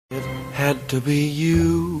It had to be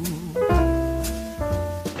you.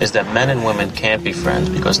 Is that men and women can't be friends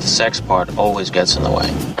because the sex part always gets in the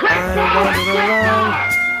way. I wandered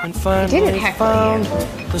around and finally Didn't heckle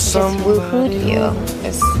you. Just woo-hooed you.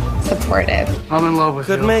 Is supportive. I'm in love with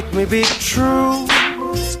you. could make me be true.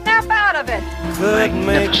 Snap out of it. Could make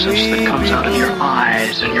Magnificence me that comes be out of your blue.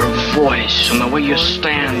 eyes and your voice and the way you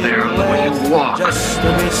stand there and the way you walk. Just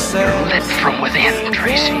to be sad. Lit from within,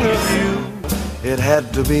 Tracy. It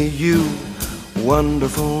had to be you,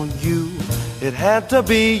 wonderful you. It had to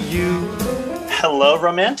be you. Hello,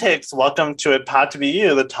 romantics. Welcome to It Had to Be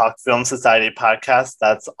You, the Talk Film Society podcast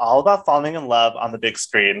that's all about falling in love on the big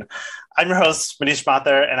screen. I'm your host, Manish,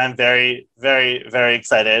 and I'm very, very, very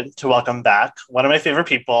excited to welcome back one of my favorite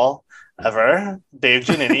people ever, Dave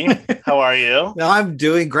Giannini. How are you? No, I'm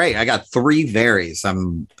doing great. I got 3 varies.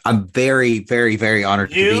 I'm very, very, very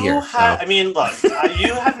honored to be here. I mean, look,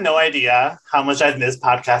 you have no idea how much I've missed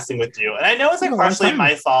podcasting with you. And I know it's like partially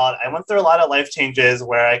my fault. I went through a lot of life changes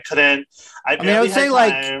where I couldn't. I would say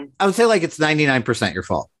it's 99% your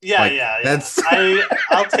fault. Yeah. That's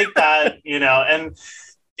I'll take that,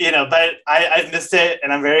 but I've missed it,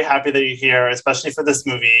 and I'm very happy that you're here, especially for this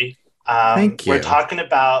movie. Thank you. We're talking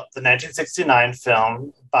about the 1969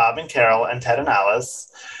 film Bob and Carol and Ted and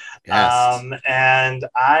Alice. Yes. And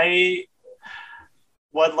I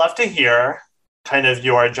would love to hear kind of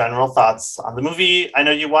your general thoughts on the movie. I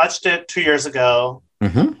know you watched it 2 years ago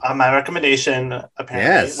on my recommendation,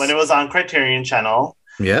 apparently, when it was on Criterion Channel.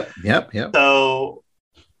 Yep. So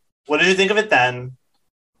what did you think of it then?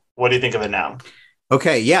 What do you think of it now?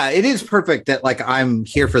 Okay, yeah, it is perfect that I'm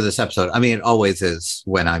here for this episode. I mean, it always is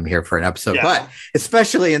when I'm here for an episode, but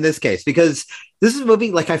especially in this case, because this is a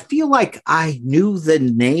movie I feel like I knew the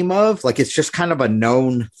name of, it's just kind of a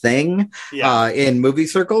known thing in movie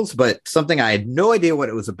circles, but something I had no idea what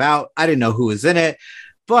it was about. I didn't know who was in it.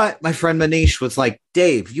 But my friend Manish was like,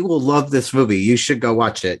 Dave, you will love this movie. You should go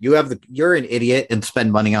watch it. You're an idiot and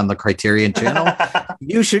spend money on the Criterion Channel.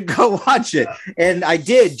 You should go watch it. And I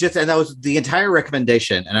did and that was the entire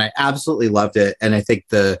recommendation. And I absolutely loved it. And I think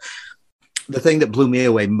the thing that blew me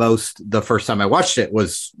away most the first time I watched it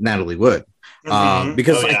was Natalie Wood.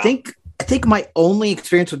 Because I think my only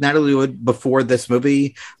experience with Natalie Wood before this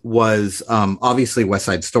movie was obviously West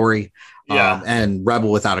Side Story. And Rebel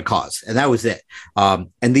Without a Cause. And that was it. And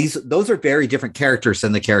those are very different characters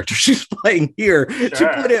than the character she's playing here,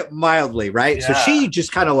 to put it mildly, right? Yeah. So she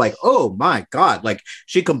just kind of oh my God,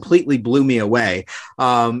 she completely blew me away.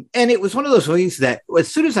 And it was one of those movies that as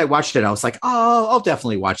soon as I watched it, I was like, oh, I'll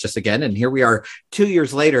definitely watch this again. And here we are 2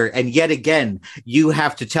 years later. And yet again, you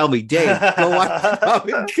have to tell me, Dave, go watch Bob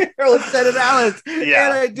and Carol and Ted and Alice. Yeah.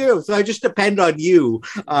 And I do. So I just depend on you.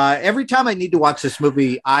 Every time I need to watch this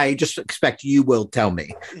movie, I just expect you will tell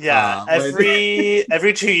me. Yeah,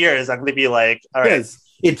 every 2 years, I'm going to be like, all right,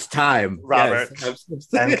 it's time. Robert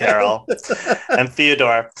and Carol and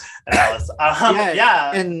Theodore and Alice.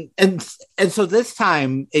 And so this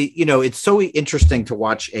time, it's so interesting to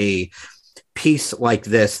watch a piece like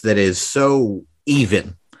this that is so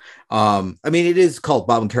even. I mean, it is called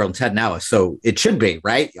Bob and Carol and Ted and Alice, so it should be,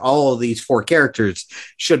 right? All of these 4 characters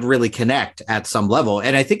should really connect at some level.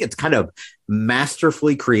 And I think it's kind of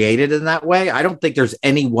masterfully created in that way. I don't think there's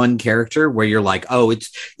any one character where you're like, oh,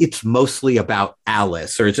 it's mostly about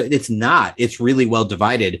Alice, or it's not. It's really well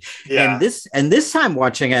divided. Yeah. And this time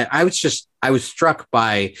watching it, I was struck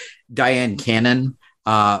by Diane Cannon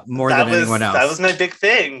more than anyone else. That was my big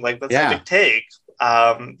thing. That's my big take.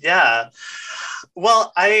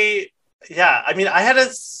 Well, I had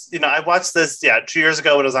I watched this, 2 years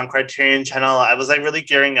ago when it was on Criterion Channel. I was really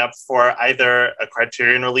gearing up for either a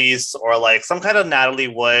Criterion release or some kind of Natalie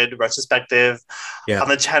Wood retrospective on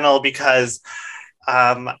the channel, because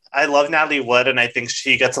I love Natalie Wood, and I think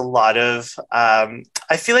she gets a lot of,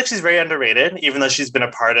 I feel like she's very underrated, even though she's been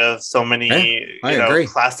a part of so many,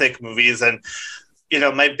 classic movies. And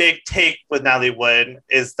my big take with Natalie Wood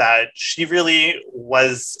is that she really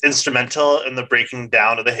was instrumental in the breaking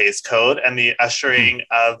down of the Hays Code and the ushering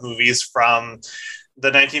of movies from the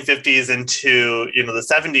 1950s into, the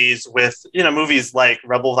 70s with, movies like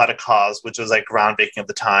Rebel Without a Cause, which was groundbreaking at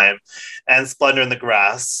the time, and Splendor in the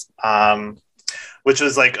Grass, which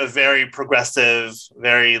was a very progressive,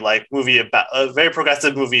 very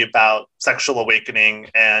progressive movie about sexual awakening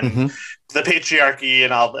and the patriarchy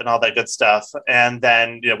and all that good stuff. And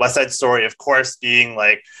then, West Side Story, of course, being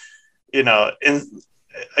in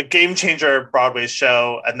a game changer Broadway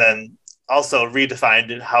show, and then also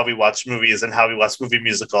redefined how we watch movies and how we watch movie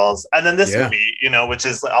musicals. And then this movie, which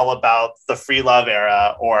is all about the free love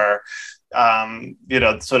era, or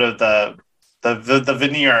sort of the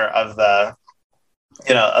veneer of the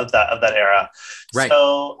of that era. Right.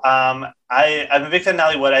 So I'm a big fan of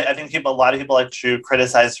Natalie Wood. I think a lot of people like to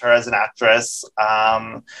criticize her as an actress.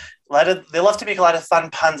 They love to make a lot of fun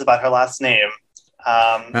puns about her last name.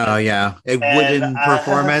 A wooden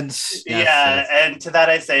performance. Yes. And to that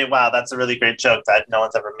I say, wow, that's a really great joke that no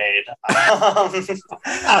one's ever made.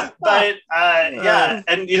 But and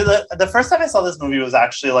the first time I saw this movie was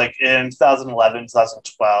actually like in 2011,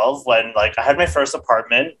 2012, when like I had my first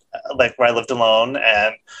apartment, like where I lived alone,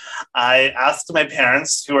 and I asked my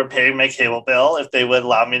parents, who were paying my cable bill, if they would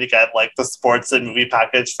allow me to get like the sports and movie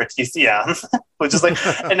package for TCM, which is like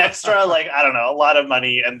an extra, like, I don't know, a lot of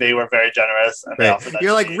money, and they were very generous. And right.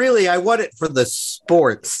 You're like, really? I want it for the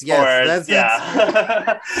sports. Yes,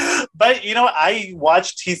 yeah. But I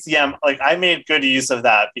watched TCM. Like, I made good use of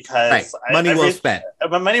that because money well spent.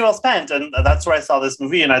 Money well spent, and that's where I saw this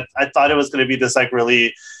movie, and I thought it was going to be this like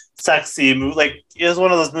really sexy movie. Like, it was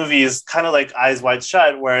one of those movies, kind of like Eyes Wide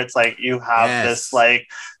Shut, where it's like you have this like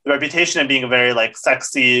the reputation of being a very like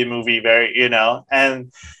sexy movie, very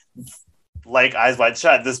and. Like Eyes Wide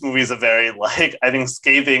Shut, this movie is a very, like, I think,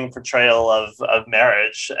 scathing portrayal of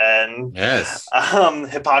marriage and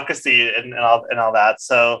hypocrisy and all that.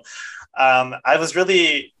 So I was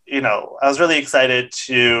really excited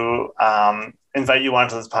to invite you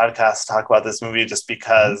onto this podcast to talk about this movie, just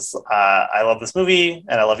because I love this movie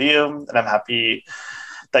and I love you, and I'm happy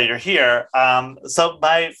that you're here. So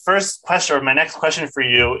my next question for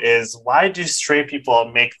you is, why do straight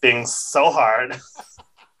people make things so hard?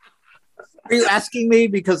 Are you asking me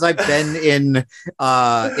because I've been in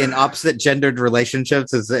opposite gendered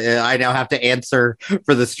relationships? I now have to answer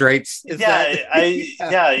for the straights? You're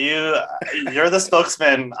the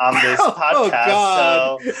spokesman on this podcast. Oh,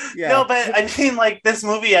 God. So no, but I mean, like, this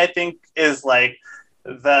movie, I think, is like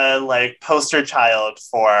the like poster child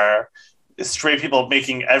for straight people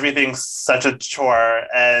making everything such a chore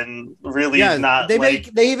and really not.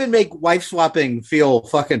 They even make wife swapping feel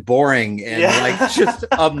fucking boring and like just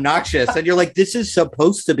obnoxious. And you're like, this is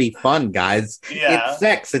supposed to be fun, guys. It's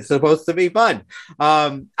sex. It's supposed to be fun.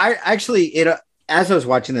 I actually, as I was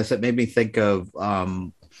watching this, it made me think of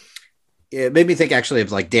actually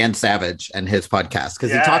of like Dan Savage and his podcast,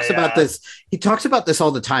 because he talks about this. He talks about this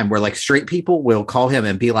all the time, where like straight people will call him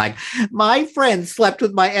and be like, "My friend slept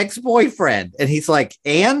with my ex-boyfriend," and he's like,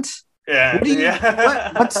 "And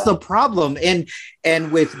what's the problem?"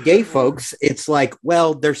 And with gay folks, it's like,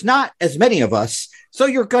 well, there's not as many of us, so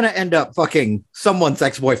you're gonna end up fucking someone's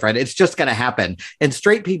ex-boyfriend. It's just gonna happen. And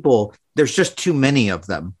straight people, there's just too many of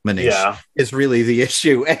them, Manish, is really the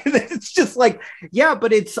issue. And it's just like,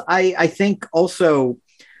 but it's, I think also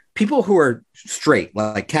people who are straight,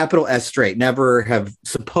 like capital S straight,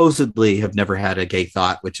 supposedly have never had a gay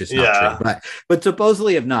thought, which is not true, but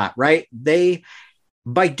supposedly have not, right? They,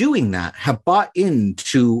 by doing that, have bought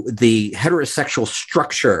into the heterosexual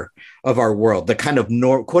structure of our world, the kind of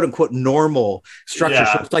quote unquote normal structure.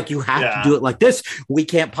 So it's like, you have to do it like this. We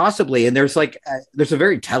can't possibly. And there's like, there's a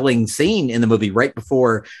very telling scene in the movie right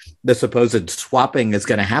before the supposed swapping is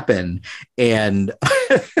going to happen. And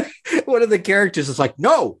one of the characters is like,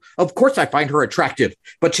 "No, of course I find her attractive,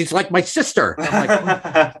 but she's like my sister." I'm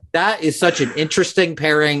like, that is such an interesting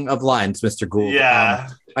pairing of lines, Mr. Gould.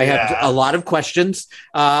 I have a lot of questions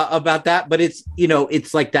about that, but it's,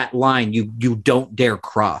 it's like that line you don't dare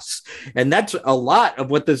cross. And that's a lot of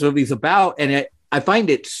what this movie's about. And I find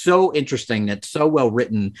it so interesting. It's so well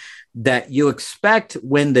written that you expect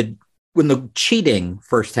when the cheating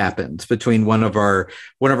first happens between one of our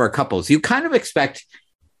couples, you kind of expect,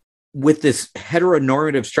 with this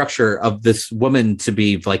heteronormative structure of this woman, to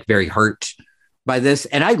be like very hurt by this.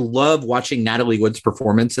 And I love watching Natalie Wood's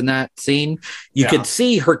performance in that scene. You could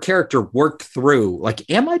see her character work through, like,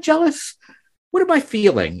 am I jealous? What am I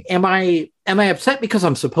feeling? Am I upset because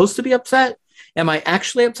I'm supposed to be upset? Am I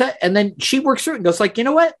actually upset? And then she works through it and goes like, you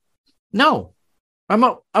know what? No,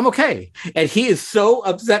 I'm okay. And he is so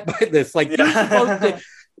upset by this. Like, you're supposed to,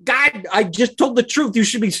 God, I just told the truth. You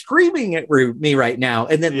should be screaming at me right now.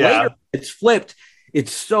 And then later it's flipped.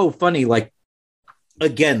 It's so funny. Like,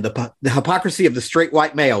 again, the hypocrisy of the straight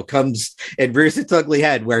white male comes and rears its ugly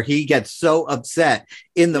head, where he gets so upset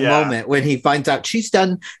in the moment when he finds out she's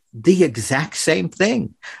done the exact same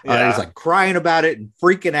thing. He's like crying about it and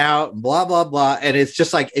freaking out and blah, blah, blah. And it's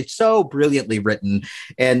just like, it's so brilliantly written.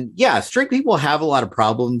 And straight people have a lot of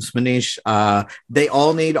problems, Manish. They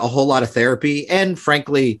all need a whole lot of therapy and,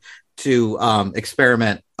 frankly, to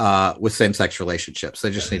experiment with same-sex relationships.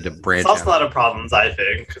 They just need to branch out. Solves a lot of problems, I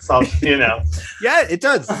think. Yeah, it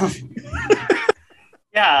does.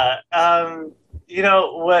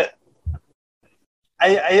 What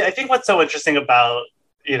I think what's so interesting about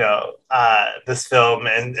this film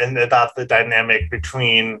and about the dynamic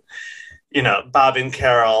between, Bob and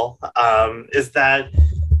Carol, is that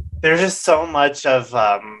there's just so much of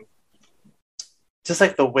just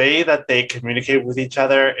like the way that they communicate with each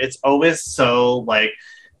other. It's always so like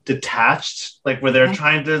detached, like where they're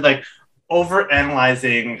trying to like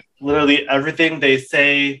overanalyzing literally everything they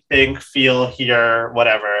say, think, feel, hear,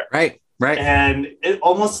 whatever. Right. And it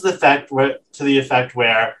almost to the effect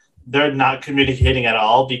where they're not communicating at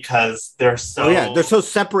all because they're so they're so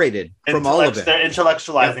separated from all of it. They're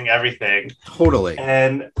intellectualizing everything. Totally.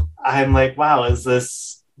 And I'm like, wow, is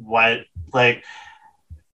this what like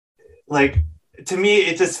to me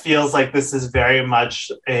it just feels like this is very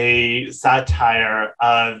much a satire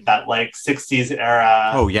of that like 60s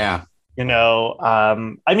era. Oh yeah. I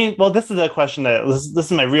mean, well, this is a question that this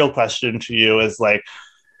is my real question to you is like,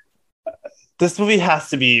 this movie has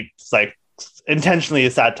to be like intentionally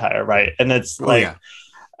a satire, right? And it's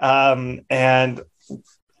and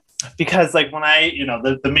because like when I,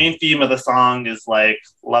 the main theme of the song is like,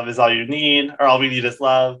 love is all you need, or all we need is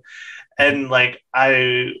love. And like,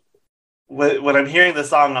 when I'm hearing the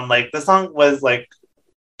song, I'm like, the song was like,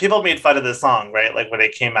 people made fun of this song, right? Like when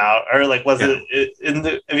it came out, or like, it in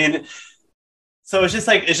the, I mean, so it's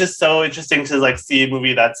just so interesting to like see a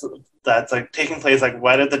movie that's like taking place like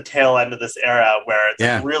right at the tail end of this era where it's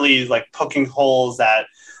like, really like poking holes at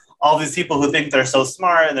all these people who think they're so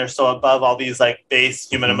smart and they're so above all these like base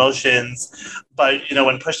human emotions. But,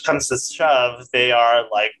 when push comes to shove, they are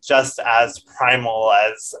like just as primal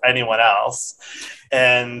as anyone else.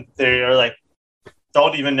 And they're like,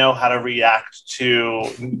 don't even know how to react to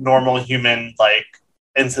normal human like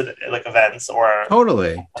incident, like events or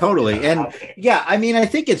totally. And yeah, I mean, I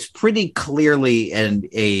think it's pretty clearly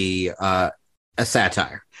a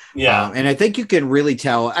satire. Yeah. And I think you can really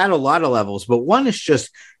tell at a lot of levels, but one is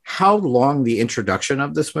just how long the introduction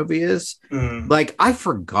of this movie is. Like, I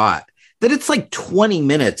forgot that it's like 20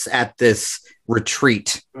 minutes at this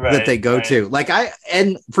retreat that they go to. Like,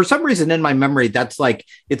 and for some reason in my memory, that's like,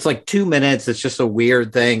 it's like 2 minutes. It's just a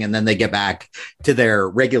weird thing. And then they get back to their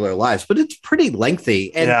regular lives, but it's pretty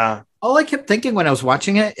lengthy. And all I kept thinking when I was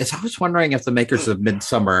watching it is I was wondering if the makers of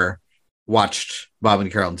Midsummer watched Bob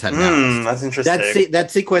and Carol in 10 minutes. That's interesting.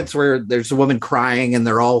 That sequence where there's a woman crying and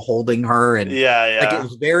they're all holding her. And like, it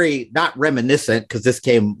was very not reminiscent because this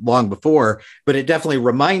came long before, but it definitely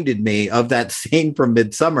reminded me of that scene from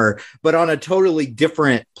Midsummer, but on a totally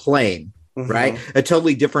different plane. Right? A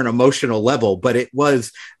totally different emotional level, but it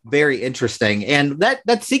was very interesting. And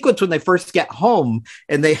that sequence when they first get home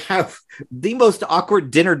and they have the most awkward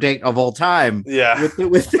dinner date of all time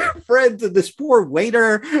with their friends and this poor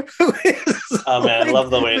waiter. Oh man, I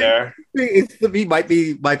love the waiter. He might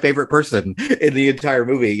be my favorite person in the entire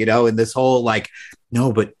movie, and this whole like,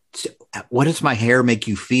 no, but what does my hair make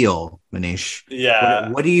you feel, Manish? Yeah.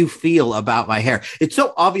 What do you feel about my hair? It's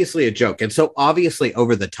so obviously a joke and so obviously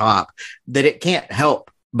over the top that it can't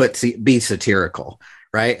help but be satirical,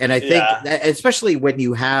 right? And I think that especially when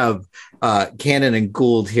you have Cannon and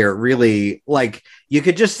Gould here, really, like, you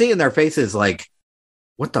could just see in their faces, like,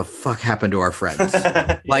 what the fuck happened to our friends?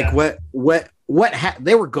 Like,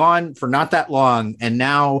 they were gone for not that long, and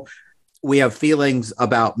now we have feelings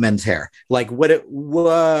about men's hair. Like, what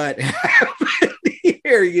happened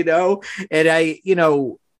here, And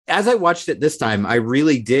as I watched it this time, I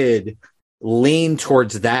really did lean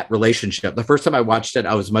towards that relationship. The first time I watched it,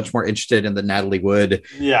 I was much more interested in the Natalie Wood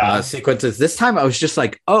sequences. This time I was just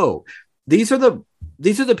like, oh, these are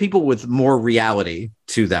the people with more reality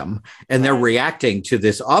to them. And they're reacting to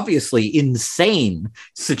this obviously insane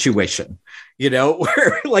situation,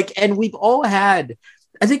 where like, and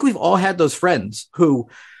I think we've all had those friends who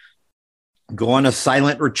go on a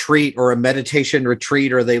silent retreat or a meditation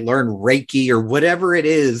retreat, or they learn Reiki or whatever it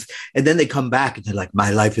is. And then they come back and they're like,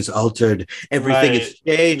 my life is altered. Everything is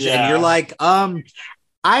changed. And you're like,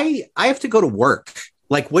 I have to go to work.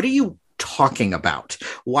 Like, what are you talking about?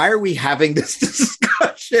 Why are we having this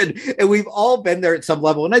discussion? And we've all been there at some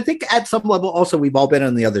level. And I think at some level also, we've all been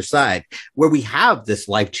on the other side where we have this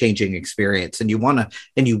life-changing experience and you want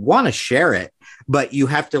to share it. But you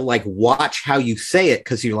have to like watch how you say it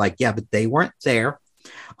because you're like, yeah, but they weren't there.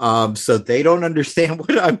 So they don't understand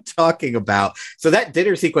what I'm talking about. So that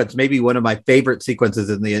dinner sequence may be one of my favorite sequences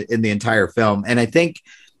in the entire film. And I think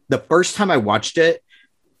the first time I watched it,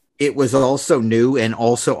 it was also new and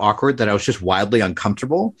also awkward that I was just wildly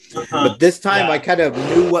uncomfortable. But this time I kind of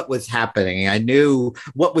knew what was happening. I knew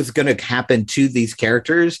what was going to happen to these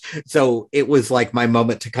characters. So it was like my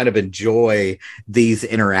moment to kind of enjoy these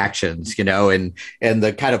interactions, and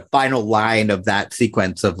the kind of final line of that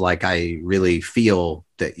sequence of like, I really feel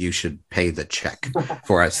that you should pay the check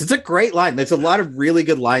for us. It's a great line. There's a lot of really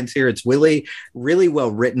good lines here. It's really, really well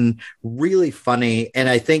written, really funny. And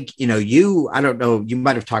I think, I don't know, you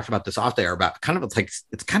might have talked about this off there about kind of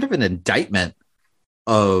it's kind of an indictment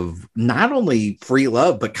of not only free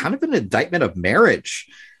love, but kind of an indictment of marriage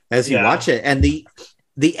as you watch it. And the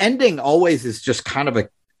ending always is just kind of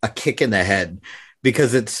a kick in the head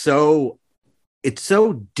because it's so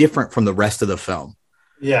different from the rest of the film.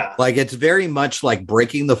 Yeah. Like it's very much like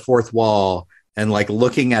breaking the fourth wall and like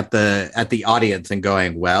looking at the audience and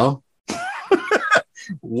going, well,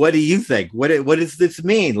 what do you think? What does this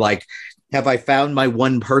mean? Like, have I found my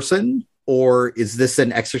one person, or is this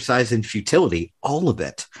an exercise in futility? All of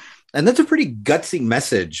it. And that's a pretty gutsy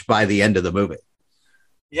message by the end of the movie.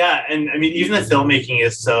 Yeah. And I mean, even the filmmaking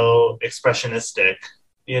is so expressionistic.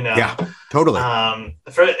 Yeah, totally.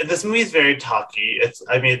 This movie is very talky. It's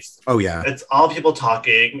it's all people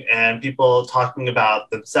talking and people talking about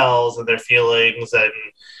themselves and their feelings and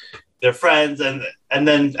their friends, and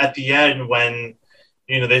then at the end when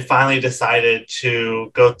they finally decided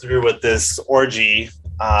to go through with this orgy.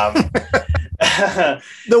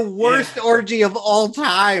 The worst orgy of all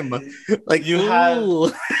time. Like you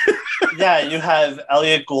have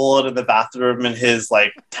Elliott Gould in the bathroom in his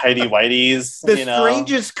like tidy whiteys. The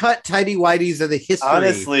strangest cut tidy whiteys of the history.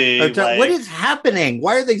 Honestly, what is happening?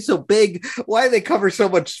 Why are they so big? Why do they cover so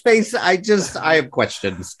much space? I have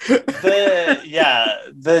questions.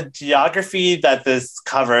 The geography that this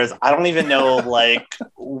covers, I don't even know like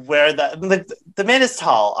where the man is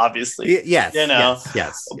tall, obviously. Yes.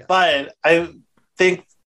 Yes. But I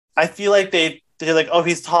feel like they're like, oh,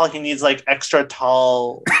 he's tall. He needs like extra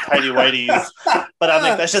tall, tidy whities. But I'm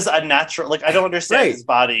like, that's just unnatural. Like, I don't understand his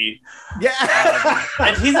body. Yeah.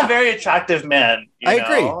 And he's a very attractive man. I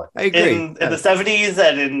agree. In the 70s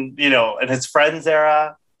and in his Friends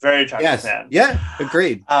era, very attractive man. Yeah,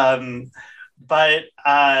 agreed. But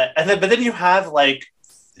then you have like,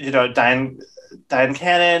 Diane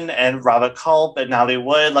Cannon and Robert Culp and Natalie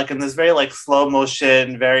Wood, like in this very like slow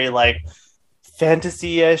motion, very like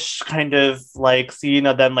fantasy-ish kind of like scene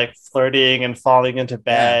of them like flirting and falling into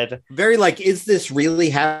bed. Yeah. Very like, is this really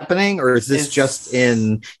happening, or is this just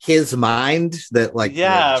in his mind that like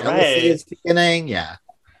jealousy is beginning? Yeah.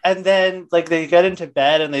 And then like they get into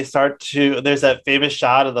bed and they start to, there's that famous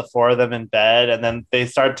shot of the four of them in bed, and then they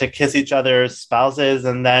start to kiss each other's spouses,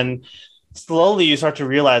 and then slowly you start to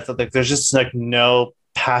realize that like there's just like no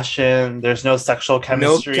passion, there's no sexual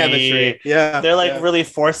chemistry. No chemistry. Yeah. They're like really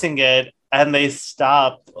forcing it. And they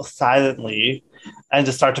stop silently and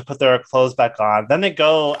just start to put their clothes back on. Then they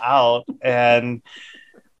go out and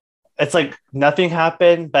it's like nothing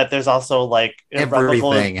happened, but there's also like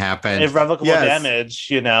everything happened. Irrevocable damage,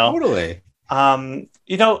 Totally.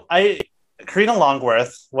 Karina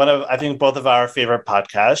Longworth, I think both of our favorite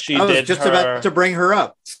podcasts. About to bring her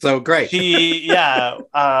up. So great. She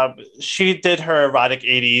did her erotic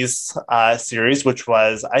 80s series, which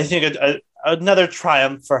was, I think, another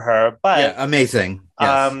triumph for her. But amazing.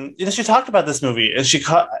 Yes. She talked about this movie, and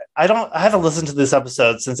I haven't listened to this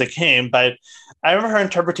episode since it came, but I remember her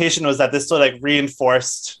interpretation was that this sort of like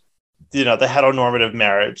reinforced, the heteronormative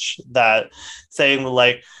marriage, that saying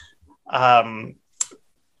like,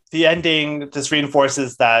 the ending just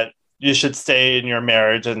reinforces that you should stay in your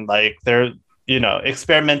marriage, and like they're,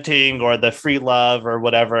 experimenting or the free love or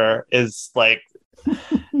whatever is like,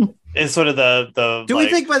 is sort of the. Do we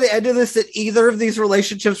think by the end of this that either of these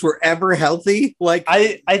relationships were ever healthy? Like,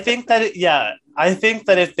 I think that, I think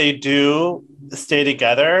that if they do stay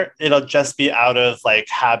together, it'll just be out of like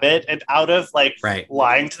habit and out of like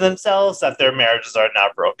lying to themselves that their marriages are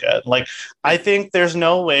not broken. Like, I think there's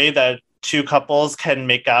no way that two couples can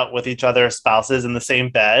make out with each other's spouses in the same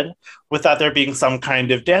bed without there being some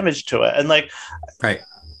kind of damage to it. And like,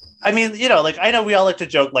 I mean, like, I know we all like to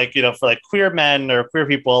joke, like, for like queer men or queer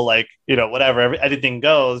people, like, whatever, anything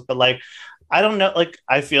goes. But like, I don't know, like,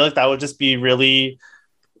 I feel like that would just be really,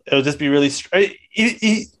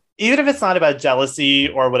 even if it's not about jealousy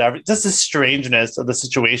or whatever, just the strangeness of the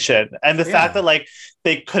situation. And the fact that like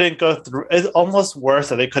they couldn't go through, it's almost worse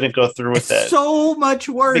that they couldn't go through with it. So much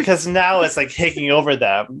worse. Because now it's like taking over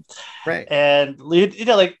them. Right. And,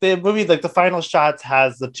 like the movie, like the final shots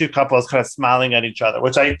has the two couples kind of smiling at each other,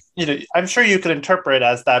 which I'm sure you could interpret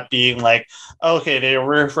as that being like, okay, they're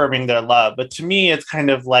reaffirming their love. But to me, it's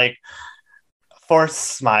kind of like,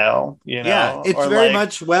 forced smile, Yeah, it's very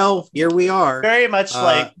much, here we are. Very much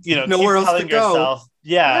like, nowhere else to go. Yourself,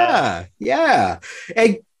 yeah.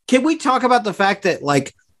 And can we talk about the fact that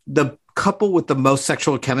like the couple with the most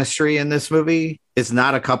sexual chemistry in this movie is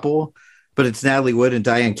not a couple, but it's Natalie Wood and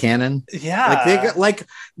Diane Cannon. Yeah. Like they got, like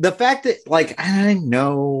the fact that like, I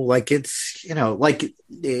know, like it's, you know, like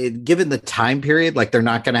given the time period, like they're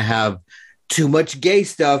not going to have too much gay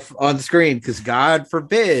stuff on screen because God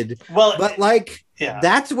forbid. Well, but like,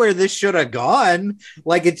 that's where this should have gone.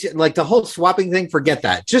 Like it's like the whole swapping thing. Forget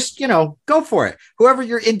that. Just, you know, go for it. Whoever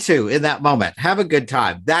you're into in that moment, have a good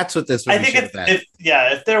time. That's what this. I think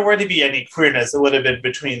if there were to be any queerness, it would have been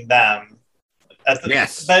between them.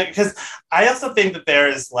 Yes, but because I also think that there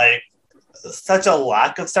is like such a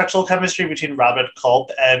lack of sexual chemistry between Robert Culp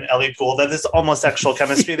and Elliott Gould that there's almost sexual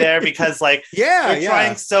chemistry there because like they're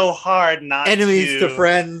trying so hard not enemies to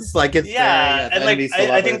friends, like it's and like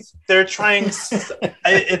I think they're trying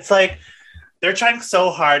it's like they're trying so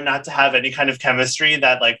hard not to have any kind of chemistry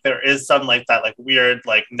that like there is some like that like weird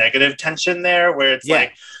like negative tension there where it's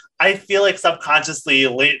like I feel like subconsciously,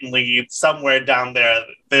 latently, somewhere down there,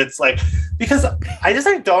 it's like, because I just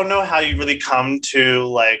like don't know how you really come to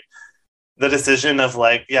like the decision of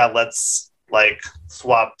like, let's like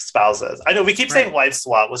swap spouses. I know we keep saying wife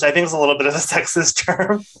swap, which I think is a little bit of a sexist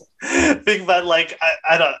term, but like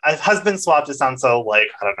I don't, husband swap just sounds so like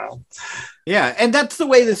I don't know. Yeah, and that's the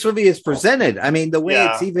way this movie is presented. I mean, the way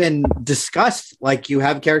it's even discussed, like you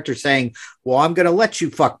have characters saying, well, I'm going to let you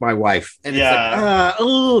fuck my wife. And it's like,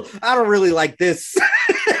 oh, I don't really like this.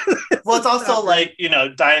 Well, it's also like, you know,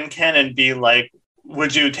 Diane Cannon being like,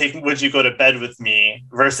 would you go to bed with me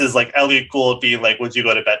versus like Elliott Gould be like, would you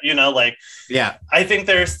go to bed? You know, like, I think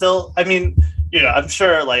there's still, I mean, you know, I'm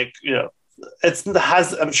sure like, you know,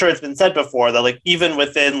 I'm sure it's been said before that like even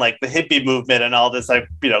within like the hippie movement and all this like,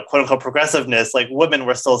 you know, quote unquote progressiveness, like women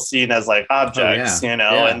were still seen as like objects, you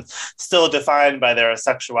know, and still defined by their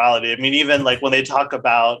sexuality. I mean, even like when they talk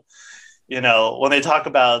about, you know, when they talk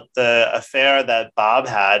about the affair that Bob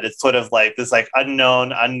had, it's sort of like this like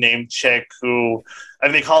unknown, unnamed chick who, I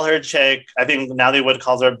mean, they call her chick. I think Natalie Wood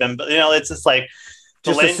calls her bimbo. You know, it's just like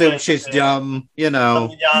just assume she's dumb, you know,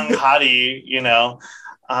 some young hottie, you know.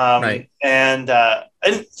 And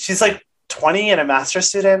she's like 20 and a master's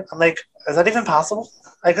student. I'm like, is that even possible?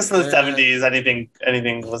 I guess in the 70s,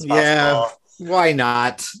 anything was possible. Yeah, why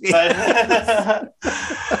not?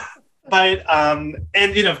 But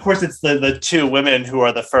and you know, of course, it's the two women who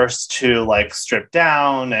are the first to like strip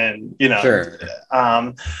down, and you know,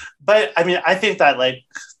 but I mean, I think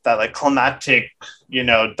that climactic, you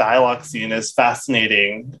know, dialogue scene is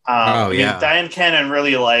fascinating. I mean, Diane Cannon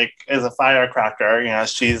really like is a firecracker. You know,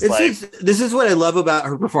 this is what I love about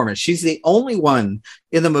her performance. She's the only one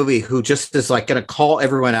in the movie who just is like going to call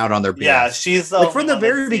everyone out on their BS. Yeah, she's like from the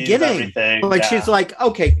very beginning. Like she's like,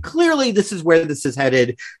 okay, clearly this is where this is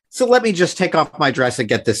headed. So let me just take off my dress and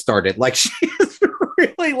get this started. Like she is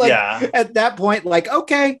really like at that point, like,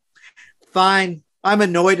 okay, fine. I'm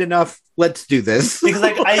annoyed enough. Let's do this. Because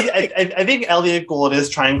like I think Elliott Gould is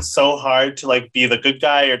trying so hard to like be the good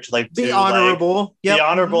guy or to like be honorable. Like, be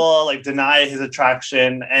honorable, like deny his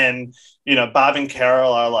attraction. And you know, Bob and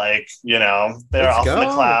Carol are like, you know, they're off in the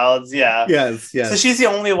clouds. Yeah. Yes. So she's the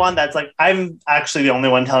only one that's like, I'm actually the only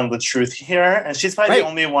one telling the truth here. And she's probably the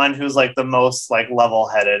only one who's like the most like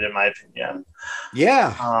level-headed in my opinion.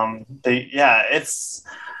 Yeah. It's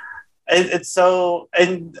so,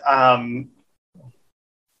 and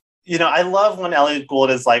you know, I love when Elliott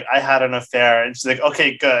Gould is like, I had an affair, and she's like,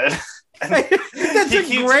 okay, good. That's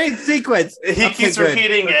a great sequence. He keeps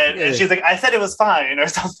repeating it, and she's like, I said it was fine, or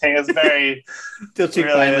something. It's very... Till she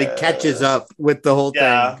finally catches up with the whole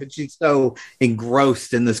thing, because she's so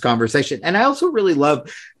engrossed in this conversation. And I also really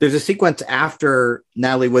love, there's a sequence after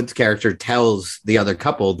Natalie Wood's character tells the other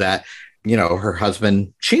couple that, you know, her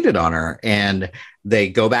husband cheated on her, and they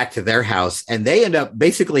go back to their house and they end up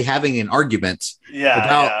basically having an argument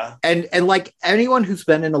about, and like anyone who's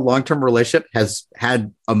been in a long-term relationship has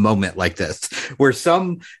had a moment like this where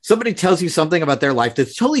somebody tells you something about their life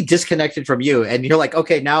that's totally disconnected from you. And you're like,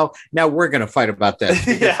 okay, now we're going to fight about this.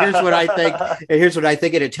 Because here's what I think. And here's what I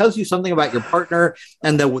think. And it tells you something about your partner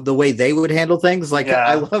and the way they would handle things. Like,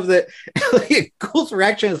 I love that. Gould's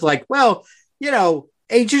reaction is like, well, you know,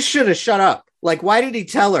 he just should have shut up. Like, why did he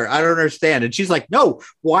tell her? I don't understand. And she's like, no,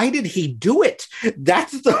 why did he do it?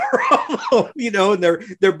 That's the problem, you know, and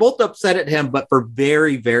they're both upset at him, but for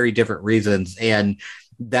very, very different reasons. And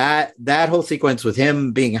that whole sequence with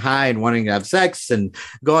him being high and wanting to have sex and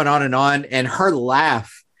going on, and her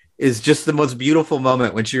laugh is just the most beautiful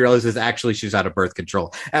moment when she realizes actually she's out of birth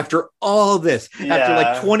control. After all this, after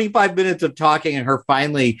like 25 minutes of talking and her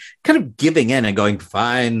finally kind of giving in and going,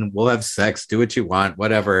 fine, we'll have sex, do what you want,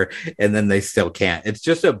 whatever. And then they still can't. It's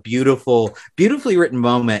just a beautiful, beautifully written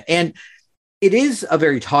moment. And it is a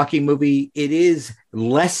very talking movie. It is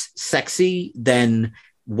less sexy than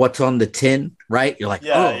what's on the tin, right? You're like,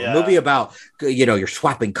 a movie about, you're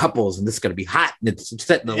swapping couples and this is going to be hot and it's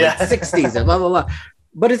set in the late 60s and blah, blah, blah.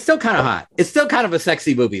 But it's still kind of hot. It's still kind of a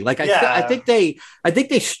sexy movie. Like I think they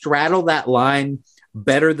straddle that line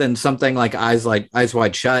better than something like Eyes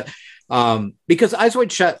Wide Shut. Because Eyes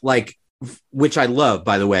Wide Shut, like, which I love,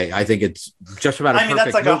 by the way. I think it's just about a perfect movie.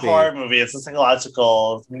 That's like a horror movie. It's a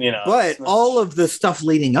psychological, But all of the stuff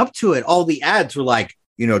leading up to it, all the ads were like,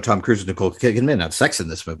 Tom Cruise and Nicole Kidman have sex in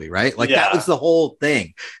this movie, right? Like that was the whole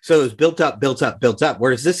thing. So it was built up.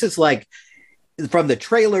 Whereas this is like, from the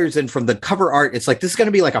trailers and from the cover art, it's like, this is going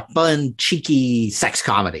to be like a fun, cheeky sex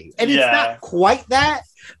comedy. And it's not quite that,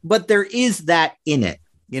 but there is that in it,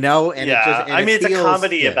 And it's a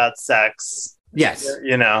comedy about sex. Yes.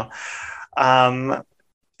 And what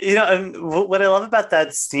I love about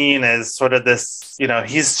that scene is sort of this, he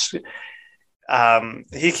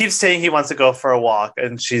keeps saying he wants to go for a walk,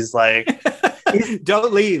 and she's like,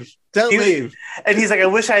 don't leave. Leave. And he's like, I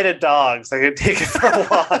wish I had a dog so I could take it for a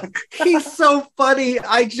walk. He's so funny.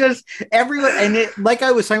 Everyone, and it, like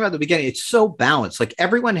I was talking about at the beginning, it's so balanced. Like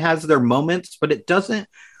everyone has their moments, but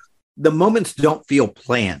the moments don't feel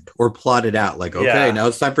planned or plotted out. Like, okay, now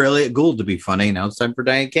it's time for Elliott Gould to be funny. Now it's time for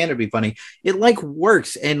Diane Cannon to be funny. It like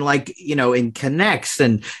works and like, and connects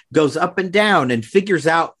and goes up and down and figures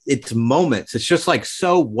out its moments. It's just like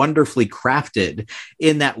so wonderfully crafted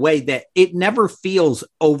in that way that it never feels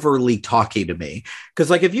overly talky to me. Because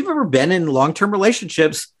like, if you've ever been in long-term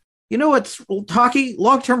relationships, it's talking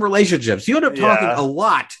long-term relationships. You end up talking a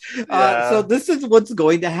lot. So this is what's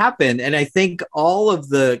going to happen. And I think all of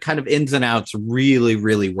the kind of ins and outs really,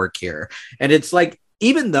 really work here. And it's like,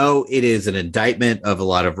 even though it is an indictment of a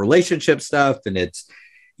lot of relationship stuff and it's,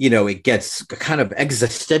 it gets kind of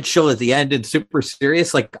existential at the end and super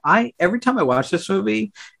serious. Like every time I watch this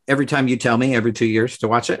movie, every time you tell me every 2 years to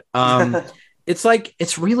watch it, it's like,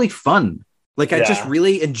 it's really fun. Like I just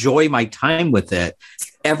really enjoy my time with it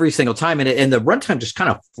every single time. And the runtime just kind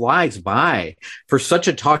of flies by for such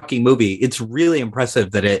a talking movie. It's really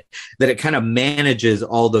impressive that it kind of manages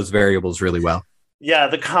all those variables really well. Yeah,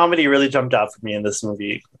 the comedy really jumped out for me in this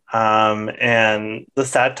movie. And the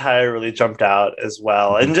satire really jumped out as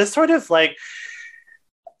well. And just sort of like,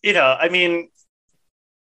 having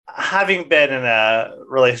been in a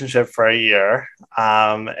relationship for a year,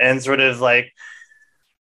 and sort of like,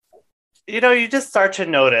 you just start to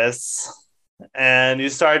notice and you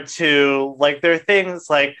start to like, there are things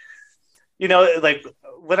like, like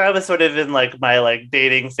when I was sort of in like my like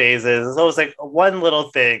dating phases, it's always like one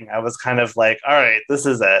little thing I was kind of like, all right, this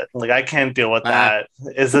is it. Like, I can't deal with that.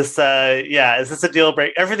 Is this a deal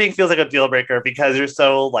breaker? Everything feels like a deal breaker because you're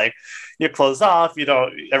so like, you're closed off.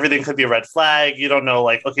 Everything could be a red flag. You don't know,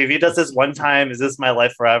 like, okay, if he does this one time, is this my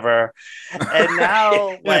life forever? And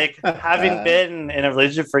now, like, having been in a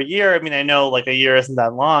relationship for a year, I know like a year isn't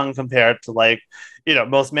that long compared to like,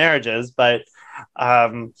 most marriages, but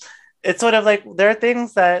it's sort of like, there are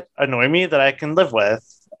things that annoy me that I can live with.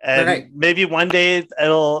 And maybe one day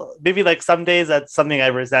maybe like some days that's something I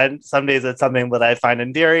resent. Some days it's something that I find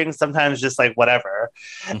endearing. Sometimes just like whatever.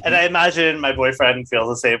 Mm-hmm. And I imagine my boyfriend feels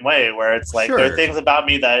the same way, where it's like, there are things about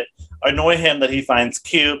me that annoy him that he finds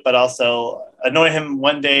cute, but also annoy him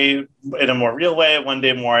one day in a more real way, one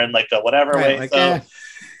day more in like a whatever way. Like, totally.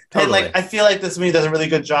 And like, I feel like this movie does a really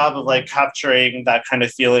good job of like capturing that kind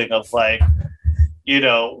of feeling of like,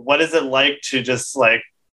 what is it like to just like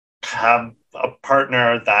have a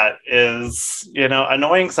partner that is,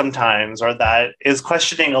 annoying sometimes, or that is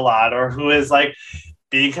questioning a lot, or who is like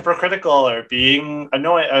being hypocritical or being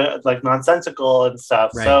annoying, like nonsensical and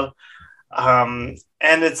stuff. Right. So, and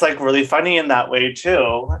it's like really funny in that way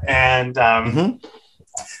too. And I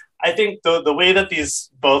think the way that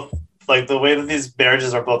these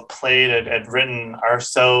marriages are both played and written are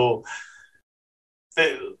so,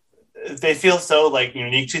 they feel so like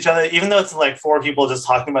unique to each other, even though it's like four people just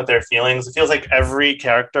talking about their feelings. It feels like every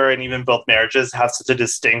character and even both marriages have such a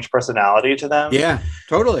distinct personality to them. Yeah,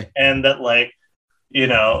 totally. And that like,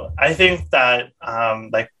 I think that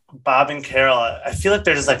like Bob and Carol, I feel like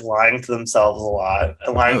they're just like lying to themselves a lot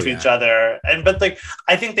and lying to each other. But like,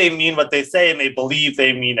 I think they mean what they say and they believe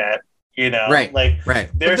they mean it. Right.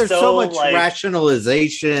 There's so much like,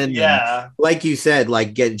 rationalization. Yeah. And, like you said,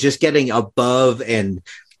 like just getting above and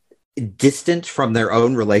distant from their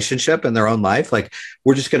own relationship and their own life. Like,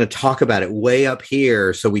 we're just going to talk about it way up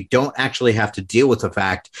here, so we don't actually have to deal with the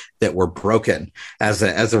fact that we're broken as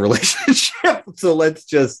a relationship. So let's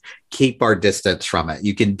just keep our distance from it.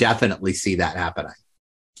 You can definitely see that happening.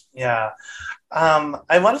 Yeah.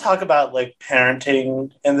 I want to talk about like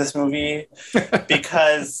parenting in this movie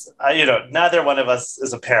because, neither one of us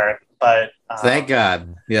is a parent. but thank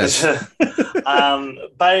God. Yes.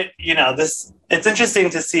 But it's interesting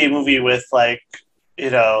to see a movie with like,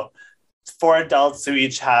 four adults who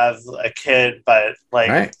each have a kid, but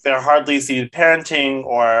like they're hardly seen parenting,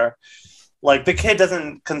 or like the kid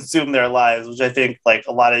doesn't consume their lives, which I think like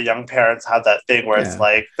a lot of young parents have that thing where it's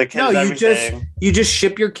like the kid is everything. You just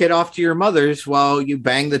ship your kid off to your mother's while you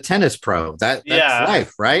bang the tennis pro. That's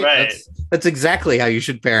life, right? That's exactly how you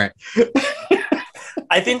should parent.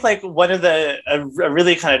 I think like one of a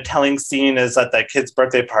really kind of telling scene is at that kid's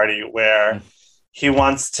birthday party where he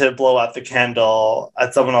wants to blow out the candle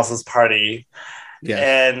at someone else's party,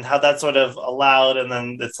 and how that's sort of allowed, and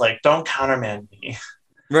then it's like, don't countermand me.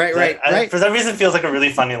 Right. For some reason, it feels like a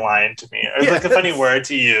really funny line to me, or like a funny word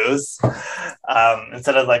to use,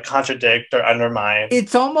 instead of like contradict or undermine.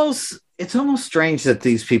 It's almost strange that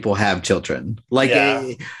these people have children. Like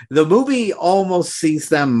the movie almost sees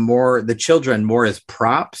the children more as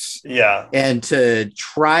props. Yeah. And to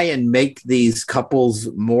try and make these couples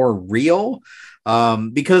more real.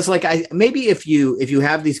 Because like maybe if you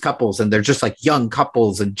have these couples and they're just like young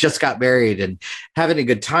couples and just got married and having a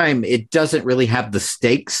good time, it doesn't really have the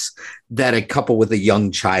stakes that a couple with a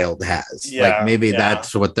young child has. Like maybe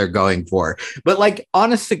that's what they're going for. But like,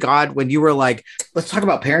 honest to God, when you were like, let's talk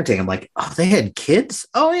about parenting, I'm like, oh, they had kids?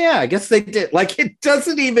 Oh yeah, I guess they did. Like, it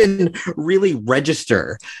doesn't even really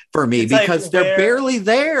register for me because like, they're barely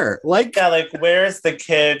there. Like, like where's the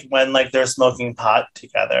kid when like they're smoking pot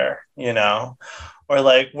together, or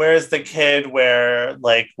like where's the kid where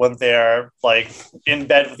like when they're like in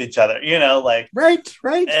bed with each other, like right.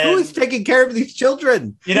 Who is taking care of these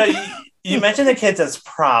children? You mentioned the kids as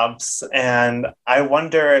props, and I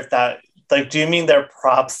wonder if that, like, do you mean they're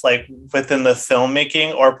props like within the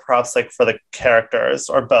filmmaking, or props like for the characters,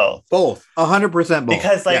 or both? Both, 100% both.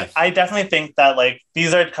 Because like I definitely think that like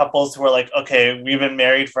these are couples who are like, okay, we've been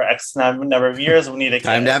married for X number of years, we need a kid.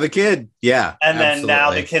 Time to have a kid. Yeah. And then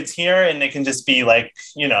now the kid's here, and it can just be like,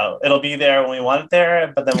 it'll be there when we want it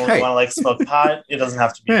there, but then when we want to like smoke pot, it doesn't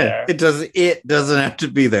have to be there. It doesn't have to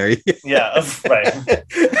be there. Yeah, right.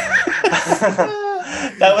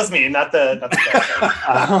 That was me, not the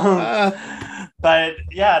but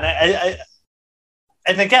yeah,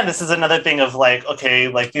 and again, this is another thing of like, okay,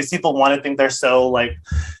 like these people want to think they're so like,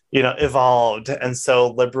 evolved and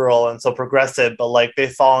so liberal and so progressive, but like they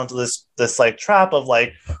fall into this like trap of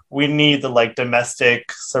like, we need the like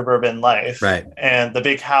domestic suburban life, right? And the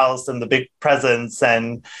big house and the big presence,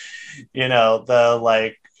 and the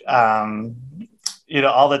like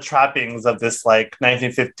all the trappings of this like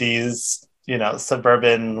 1950s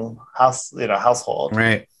suburban household.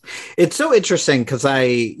 Right. It's so interesting because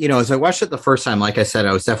as I watched it the first time, like I said,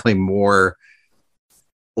 I was definitely more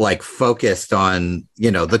like focused on,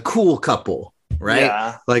 the cool couple, right?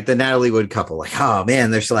 Yeah. Like the Natalie Wood couple, like, oh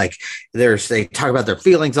man, they talk about their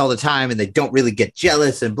feelings all the time and they don't really get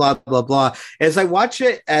jealous and blah, blah, blah. As I watch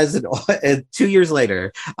it 2 years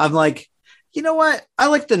later, I'm like, you know what? I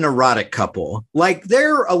like the neurotic couple. Like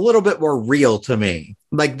they're a little bit more real to me.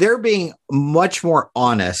 Like they're being much more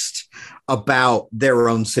honest about their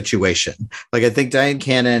own situation. Like I think Diane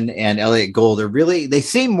Cannon and Elliott Gould they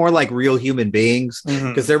seem more like real human beings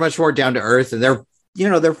because they're much more down to earth, and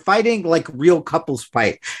they're fighting like real couples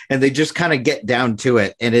fight, and they just kind of get down to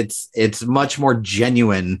it. And it's much more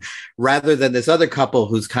genuine rather than this other couple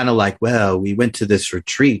who's kind of like, well, we went to this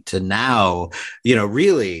retreat and now,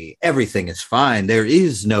 really everything is fine. There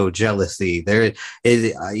is no jealousy. There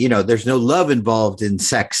is, there's no love involved in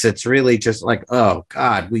sex. It's really just like, oh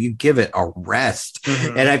God, will you give it a rest?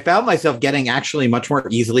 And I found myself getting actually much more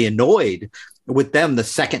easily annoyed with them the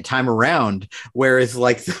second time around, whereas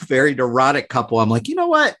like the very neurotic couple, I'm like, you know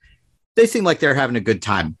what? They seem like they're having a good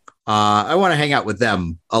time. I want to hang out with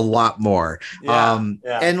them a lot more.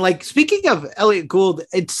 And like, speaking of Elliott Gould,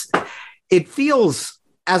 it feels,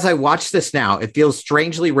 as I watch this now, it feels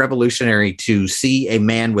strangely revolutionary to see a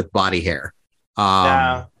man with body hair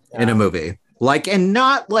in a movie. Like, and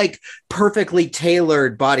not like perfectly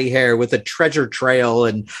tailored body hair with a treasure trail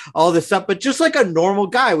and all this stuff, but just like a normal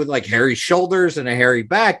guy with like hairy shoulders and a hairy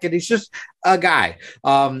back. And he's just a guy.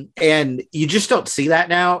 And you just don't see that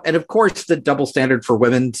now. And of course, the double standard for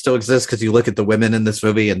women still exists because you look at the women in this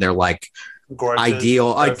movie and they're like, gorgeous,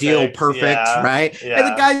 ideal, perfect, right? Yeah. And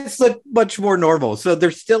the guys look much more normal. So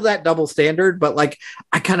there's still that double standard, but like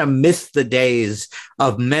I kind of miss the days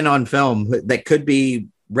of men on film that could be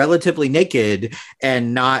relatively naked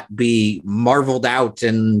and not be marveled out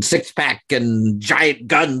and six-pack and giant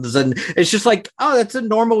guns. And it's just like, oh, that's a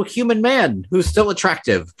normal human man who's still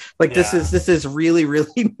attractive. Like this is really,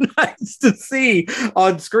 really nice to see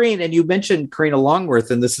on screen. And you mentioned Karina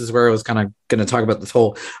Longworth, and this is where I was kind of going to talk about this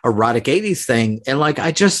whole erotic 80s thing. And like,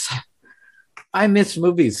 I miss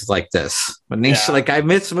movies like this. Manish, like I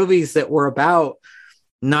miss movies that were about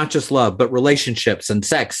not just love, but relationships and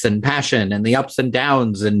sex and passion and the ups and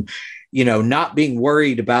downs, and, you know, not being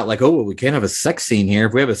worried about like, oh, well, we can't have a sex scene here.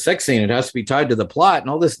 If we have a sex scene, it has to be tied to the plot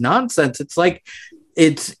and all this nonsense. It's like,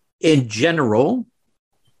 it's in general,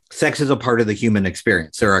 sex is a part of the human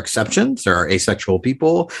experience. There are exceptions. There are asexual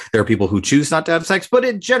people. There are people who choose not to have sex. But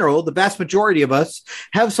in general, the vast majority of us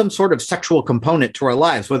have some sort of sexual component to our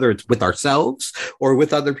lives, whether it's with ourselves or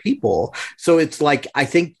with other people. So it's like, I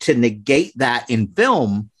think to negate that in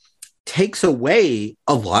film takes away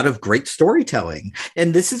a lot of great storytelling.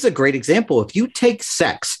 And this is a great example. If you take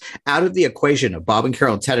sex out of the equation of Bob and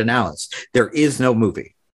Carol and Ted and Alice, there is no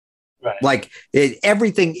movie. Right. Like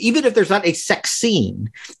everything, even if there's not a sex scene,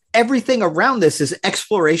 everything around this is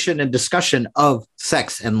exploration and discussion of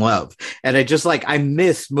sex and love. And I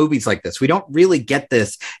miss movies like this. We don't really get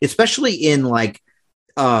this, especially in like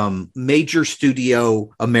major studio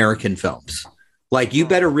American films. Like you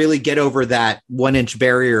better really get over that 1-inch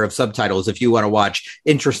barrier of subtitles if you want to watch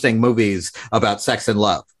interesting movies about sex and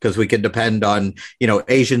love, because we can depend on, you know,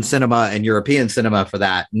 Asian cinema and European cinema for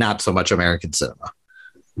that, not so much American cinema.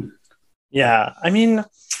 Yeah, I mean,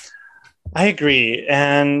 I agree.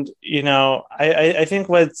 And, you know, I think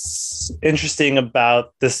what's interesting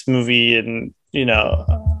about this movie, and, you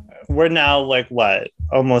know, we're now like, what,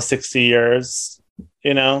 almost 60 years,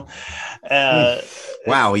 you know?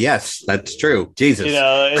 Wow, yes, that's true. Jesus. You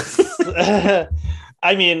know, it's...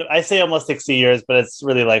 I mean, I say almost 60 years, but it's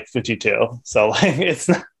really like 52. So like, it's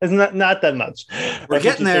not that much. We're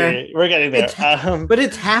getting there. We're getting there. But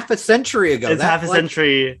it's half a century ago. It's half a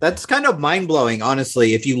century. That's kind of mind blowing,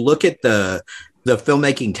 honestly. If you look at the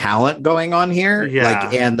filmmaking talent going on here,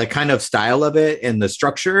 like, and the kind of style of it and the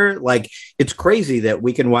structure, like it's crazy that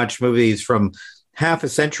we can watch movies from half a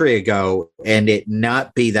century ago and it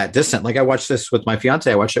not be that distant. Like I watched this with my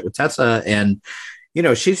fiance. I watched it with Tessa, and, you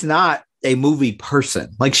know, she's not a movie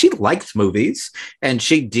person. Like she likes movies and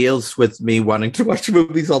she deals with me wanting to watch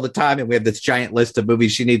movies all the time. And we have this giant list of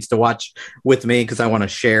movies she needs to watch with me because I want to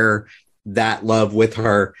share that love with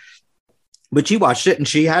her. But she watched it and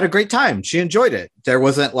she had a great time. She enjoyed it. There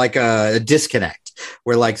wasn't like a disconnect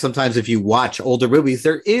where like sometimes if you watch older movies,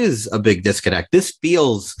 there is a big disconnect. This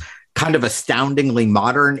feels kind of astoundingly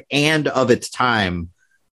modern and of its time,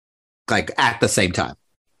 like at the same time.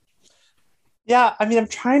 Yeah, I mean, I'm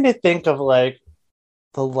trying to think of like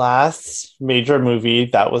the last major movie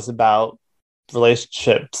that was about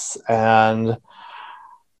relationships, and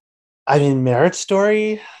I mean, Marriage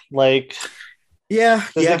Story. Like, does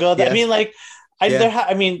it go there? I mean, like,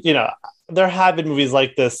 I mean, you know, there have been movies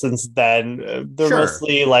like this since then. They're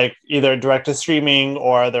mostly like either direct to streaming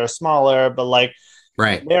or they're smaller, but like.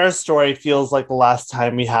 Right. Marriage Story feels like the last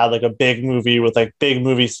time we had like a big movie with like big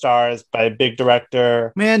movie stars by a big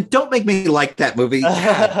director. Man, don't make me like that movie.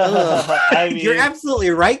 I mean, you're absolutely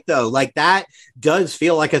right, though. Like that does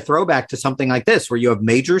feel like a throwback to something like this, where you have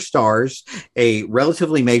major stars, a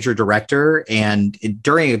relatively major director, and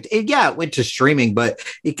during it went to streaming, but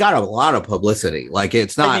it got a lot of publicity. Like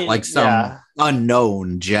it's not like some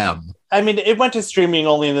unknown gem. I mean, it went to streaming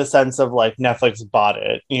only in the sense of like Netflix bought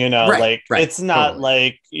it, you know, it's not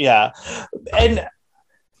like,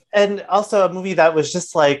 and also a movie that was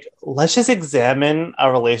just like, let's just examine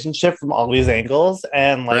a relationship from all these angles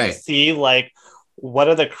and like see like, what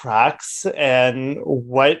are the cracks and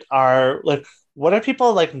what are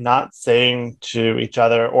people like not saying to each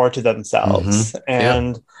other or to themselves.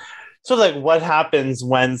 And so like what happens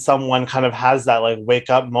when someone kind of has that like wake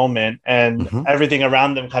up moment and everything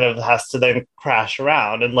around them kind of has to then crash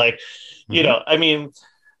around. And like, you know, I mean,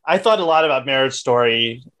 I thought a lot about Marriage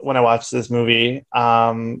Story when I watched this movie.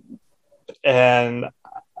 And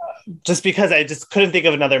just because I just couldn't think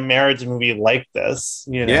of another marriage movie like this,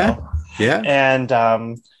 you know? Yeah.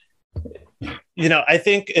 And, you know, I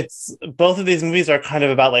think it's both of these movies are kind of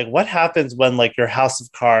about like what happens when like your house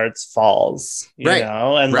of cards falls, you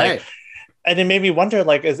know, and like, and it made me wonder,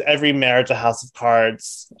 like, is every marriage a house of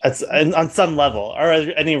cards on some level, or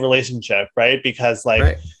any relationship, right? Because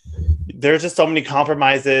like there's just so many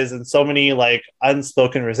compromises and so many like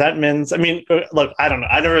unspoken resentments. I mean, look, I don't know.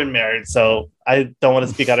 I've never been married, so I don't want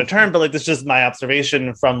to speak out of turn, but like, this is just my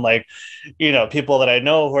observation from like, you know, people that I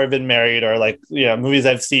know who have been married, or like, you know, movies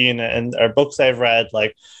I've seen and or books I've read,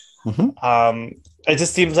 like, it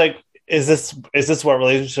just seems like, is this what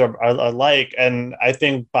relationships are like? And I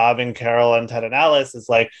think Bob and Carol and Ted and Alice is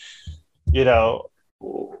like, you know,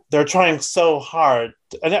 they're trying so hard.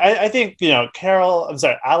 And I think, you know,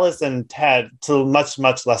 Alice and Ted to a much,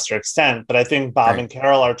 much lesser extent, but I think Bob and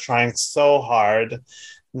Carol are trying so hard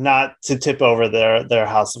not to tip over their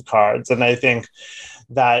house of cards. And I think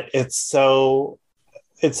that it's so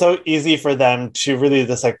easy for them to really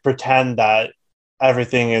just like pretend that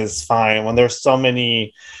everything is fine when there's so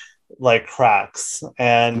many like cracks.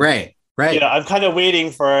 And right. You know, I'm kind of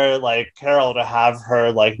waiting for like Carol to have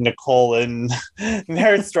her like Nicole and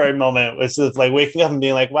Marriage Story moment, which is like waking up and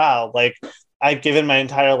being like, wow, like I've given my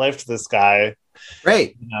entire life to this guy.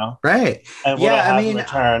 Right. You know? Right. And what I mean, in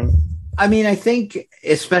return. I mean, I think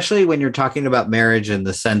especially when you're talking about marriage in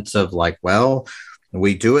the sense of like, well,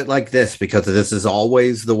 we do it like this because this is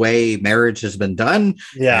always the way marriage has been done.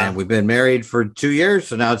 Yeah. And we've been married for 2 years.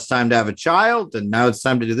 So now it's time to have a child. And now it's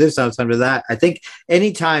time to do this. Now it's time to do that. I think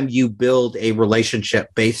anytime you build a relationship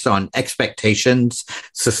based on expectations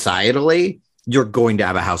societally, you're going to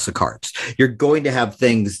have a house of cards. You're going to have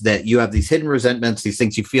things that you have these hidden resentments, these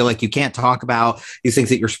things you feel like you can't talk about, these things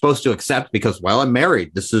that you're supposed to accept because, well, I'm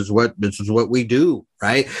married. This is what we do.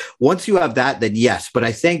 Right. Once you have that, then yes. But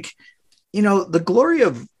I think, you know,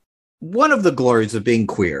 one of the glories of being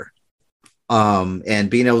queer and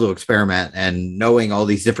being able to experiment and knowing all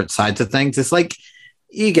these different sides of things is like,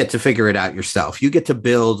 you get to figure it out yourself. You get to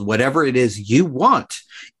build whatever it is you want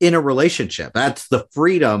in a relationship. That's the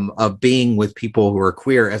freedom of being with people who are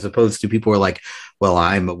queer, as opposed to people who are like, well,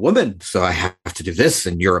 I'm a woman, so I have to do this,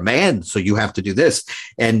 and you're a man, so you have to do this.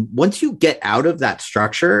 And once you get out of that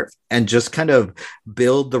structure and just kind of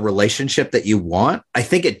build the relationship that you want, I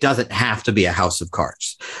think it doesn't have to be a house of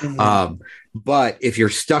cards. Mm-hmm. But if you're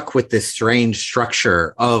stuck with this strange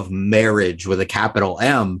structure of marriage with a capital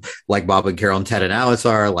M, like Bob and Carol and Ted and Alice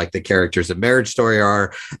are, like the characters in Marriage Story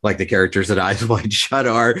are, like the characters in Eyes Wide Shut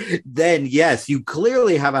are, then yes, you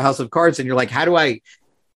clearly have a house of cards, and you're like, how do I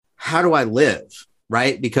live?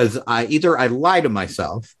 Right? Because I lie to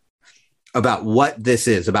myself about what this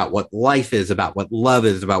is, about what life is, about what love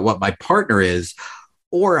is, about what my partner is,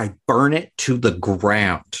 or I burn it to the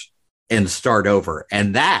ground and start over.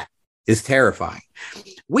 And that is terrifying.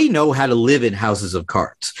 We know how to live in houses of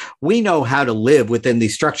cards. We know how to live within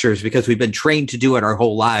these structures because we've been trained to do it our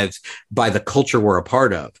whole lives by the culture we're a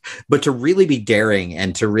part of. But to really be daring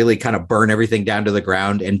and to really kind of burn everything down to the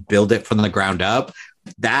ground and build it from the ground up,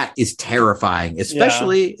 that is terrifying,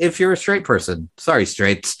 especially if you're a straight person. Sorry,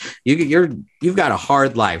 straights. You've got a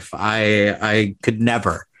hard life. I could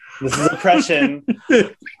never. This is oppression.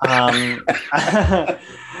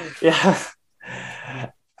 Yeah.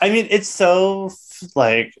 I mean, it's so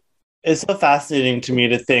fascinating to me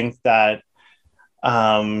to think that,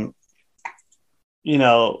 you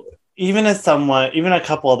know, even a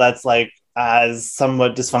couple that's like as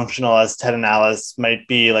somewhat dysfunctional as Ted and Alice might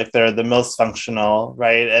be, like they're the most functional,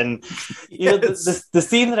 right? And you know, the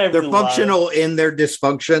scene that they're functional in their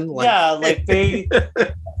dysfunction. Like, yeah, like they.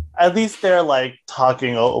 At least they're like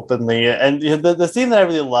talking openly, and you know, the scene that I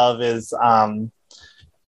really love is.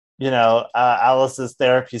 You know, Alice's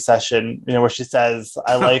therapy session, you know, where she says,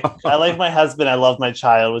 I like my husband, I love my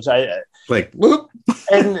child, which I like, whoop.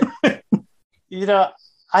 And, you know,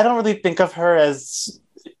 I don't really think of her as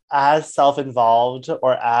self-involved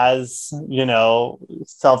or as, you know,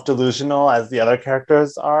 self-delusional as the other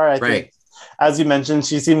characters are. I think, as you mentioned,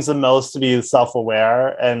 she seems the most to be self-aware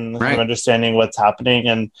and kind of understanding what's happening.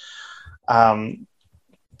 And I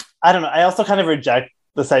don't know. I also kind of reject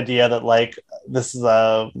this idea that like this is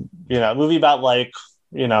a, you know, movie about like,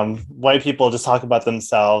 you know, white people just talk about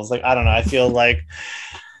themselves. Like, I don't know. I feel like,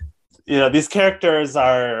 you know, these characters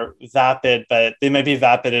are vapid, but they may be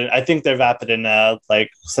vapid. I think they're vapid in a like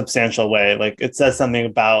substantial way. Like it says something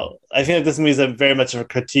about, I think this movie is very much of a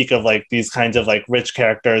critique of like these kinds of like rich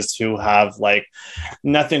characters who have like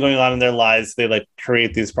nothing going on in their lives. They like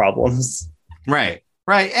create these problems. Right.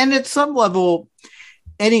 And at some level,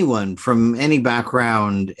 anyone from any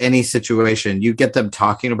background, any situation, you get them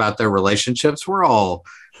talking about their relationships, we're all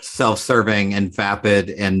self-serving and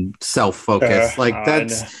vapid and self-focused. Like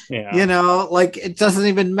that's, you know, like it doesn't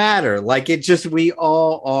even matter. Like it just, we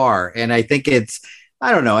all are. And I think it's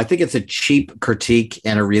a cheap critique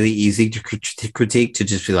and a really easy critique to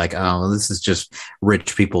just be like, oh, this is just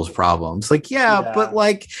rich people's problems. Like, yeah. But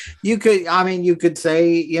like you could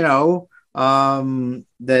say, you know,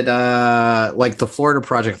 that like the Florida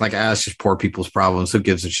Project, like it's just poor people's problems, who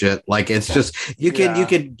gives a shit? Like it's just you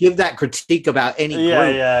can give that critique about any group.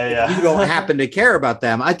 You don't happen to care about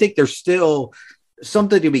them. I think there's still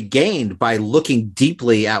something to be gained by looking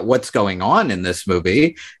deeply at what's going on in this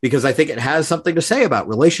movie, because I think it has something to say about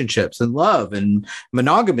relationships and love and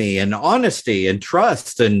monogamy and honesty and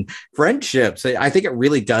trust and friendships. I think it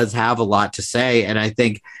really does have a lot to say. And I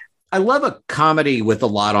think I love a comedy with a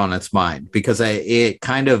lot on its mind, because it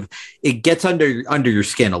gets under your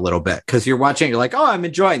skin a little bit, because you're watching, you're like, oh, I'm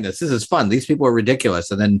enjoying this. This is fun. These people are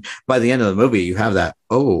ridiculous. And then by the end of the movie, you have that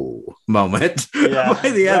moment. Yeah,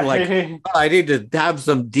 by the end, like, oh, I need to have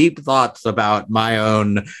some deep thoughts about my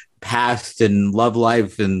own past and love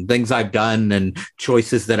life and things I've done and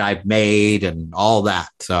choices that I've made and all that.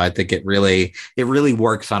 So I think it really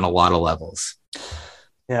works on a lot of levels.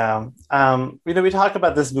 Yeah. We talk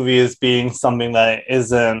about this movie as being something that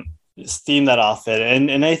isn't seen that often.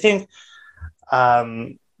 And I think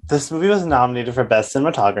this movie was nominated for Best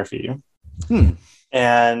Cinematography.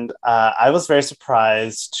 And I was very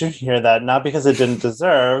surprised to hear that, not because it didn't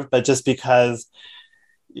deserve, but just because,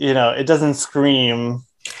 it doesn't scream.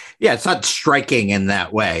 Yeah, it's not striking in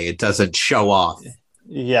that way. It doesn't show off.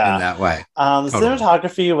 Yeah, in that way. The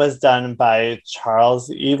cinematography was done by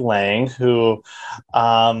Charles E. Lang, who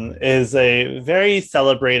is a very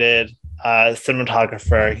celebrated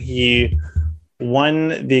cinematographer. He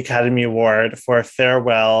won the Academy Award for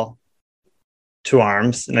Farewell to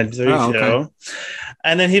Arms in 1932. Oh, okay.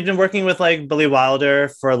 And then he'd been working with like Billy Wilder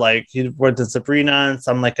for he worked in Sabrina and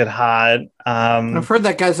Some Like It Hot. I've heard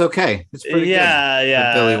that guy's okay. It's pretty good.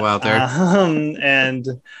 Yeah. Billy Wilder. And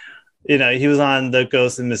he was on The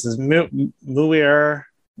Ghost and Mrs. Muir,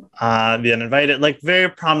 The Uninvited, like very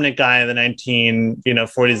prominent guy in the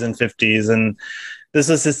 1940s and 50s. And this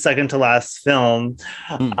was his second to last film.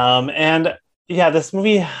 And yeah, this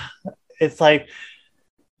movie, it's like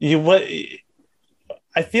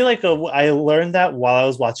I feel like I learned that while I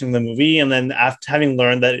was watching the movie. And then after having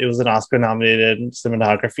learned that it was an Oscar nominated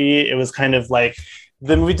cinematography, it was kind of like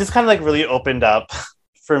the movie just kind of like really opened up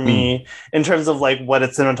for me in terms of like what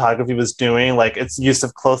its cinematography was doing, like its use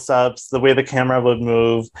of close-ups, the way the camera would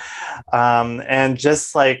move, and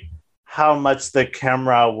just like how much the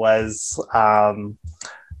camera was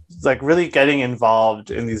like really getting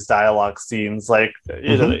involved in these dialogue scenes. Like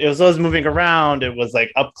it was always moving around, it was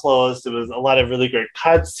like up close, it was a lot of really great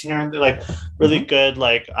cuts here and there, like really good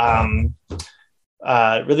like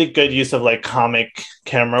really good use of like comic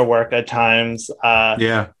camera work at times.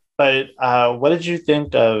 But what did you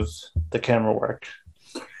think of the camera work?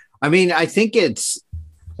 I mean, I think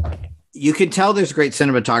you can tell there's great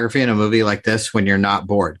cinematography in a movie like this when you're not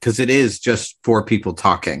bored, because it is just four people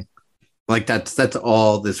talking. Like that's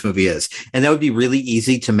all this movie is. And that would be really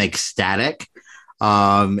easy to make static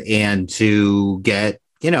and to get,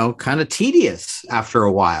 kind of tedious after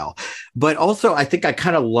a while. But also, I think I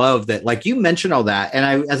kind of love that, like you mentioned all that.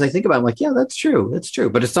 And as I think about it, I'm like, yeah, that's true. That's true.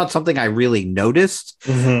 But it's not something I really noticed.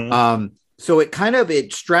 So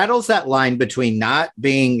it straddles that line between not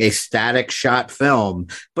being a static shot film,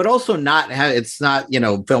 but also it's not,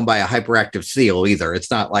 filmed by a hyperactive seal either. It's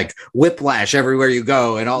not like whiplash everywhere you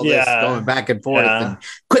go and all this going back and forth and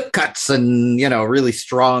quick cuts and, really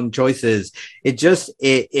strong choices.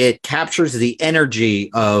 It captures the energy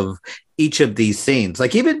of each of these scenes.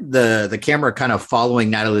 Like even the camera kind of following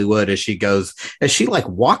Natalie Wood as she like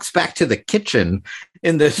walks back to the kitchen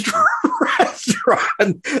in this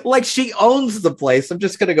restaurant, like she owns the place. I'm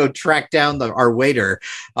just going to go track down our waiter.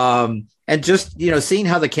 And just, seeing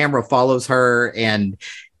how the camera follows her. And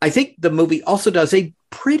I think the movie also does a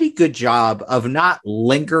pretty good job of not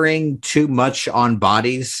lingering too much on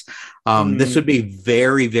bodies. This would be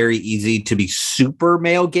very, very easy to be super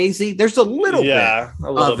male gazy. There's a little bit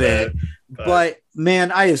of it, but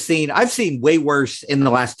man, I've seen way worse in the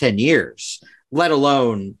last 10 years, let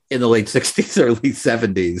alone in the late 60s, early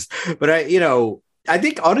 70s. But I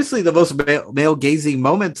think honestly, the most male gazy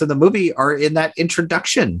moments in the movie are in that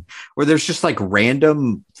introduction where there's just like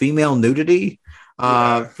random female nudity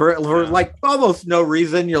for like almost no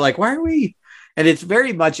reason. You're like, why are we? And it's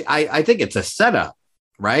very much, I think it's a setup,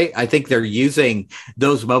 right? I think they're using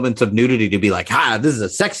those moments of nudity to be like, this is a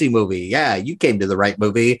sexy movie. Yeah, you came to the right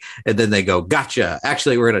movie. And then they go, gotcha.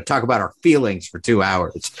 Actually, we're going to talk about our feelings for 2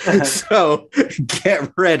 hours. So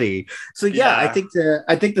get ready. So I think the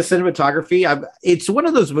cinematography, it's one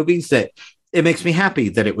of those movies that it makes me happy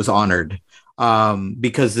that it was honored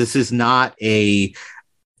because this is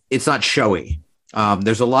it's not showy.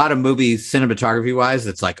 There's a lot of movies cinematography wise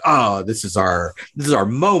that's like, oh, this is our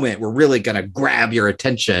moment, we're really gonna grab your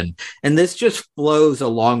attention, and this just flows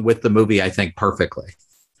along with the movie, I think, perfectly.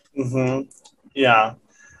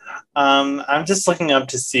 I'm just looking up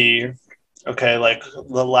to see, okay, like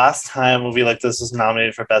the last time a movie like this was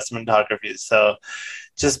nominated for best cinematography. So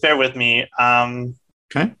just bear with me.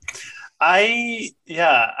 Okay. I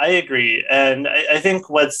agree, and I think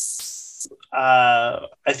what's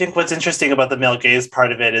interesting about the male gaze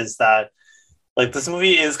part of it is that like this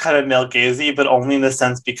movie is kind of male gazy, but only in the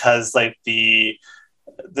sense because like the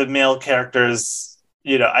male characters,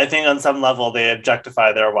 you know, I think on some level they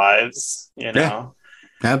objectify their wives, you know.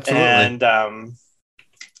 Yeah, absolutely. And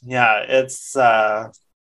it's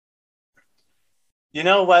you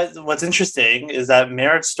know what's interesting is that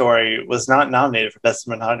Marriage Story was not nominated for Best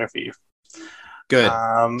Cinematography. Good.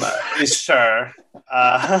 Sure.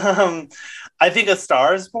 I think A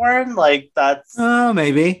Star Is Born, like that's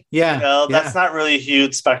maybe. Yeah. You know, that's not really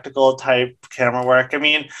huge spectacle type camera work. I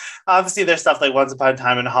mean, obviously there's stuff like Once Upon a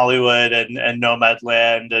Time in Hollywood and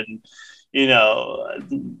Nomadland and, you know,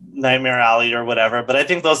 Nightmare Alley or whatever, but I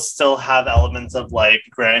think those still have elements of like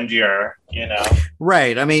grandeur, you know.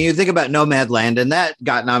 Right. I mean, you think about Nomadland, and that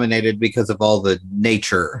got nominated because of all the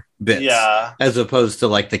nature bits, as opposed to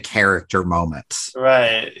like the character moments.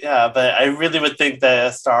 Right. Yeah, but I really would think that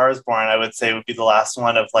A Star Is Born, I would say, would be the last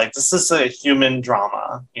one of like this is a human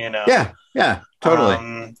drama, you know. Yeah. Yeah. Totally.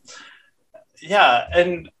 And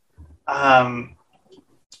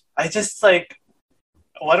I just like.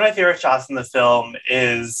 One of my favorite shots in the film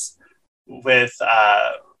is with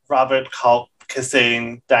Robert Culp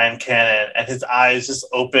kissing Diane Cannon, and his eyes just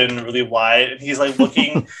open really wide, and he's like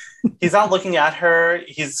looking. He's not looking at her.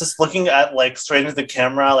 He's just looking at like straight into the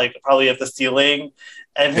camera, like probably at the ceiling,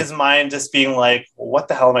 and his mind just being like, "What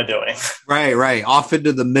the hell am I doing?" Right. Off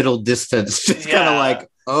into the middle distance, just kind of like,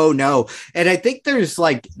 oh no. And I think there's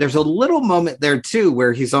a little moment there too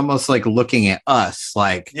where he's almost like looking at us,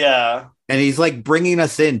 like, and he's like bringing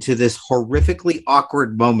us into this horrifically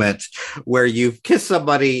awkward moment where you've kissed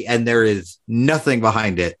somebody and there is nothing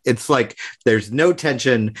behind it. It's like there's no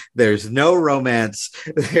tension, there's no romance,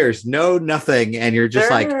 there's no nothing. And you're just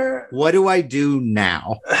like, what do I do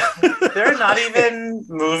now? They're not even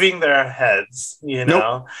moving their heads, you know?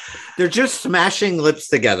 Nope. They're just smashing lips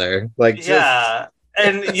together. Like,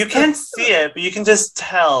 and you can't see it, but you can just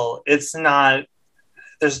tell it's not,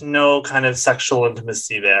 there's no kind of sexual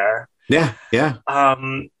intimacy there. Yeah.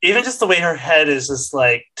 Even just the way her head is just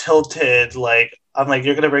like tilted, like I'm like,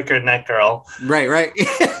 you're gonna break your neck, girl. Right.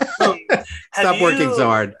 Stop working so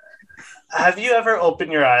hard. Have you ever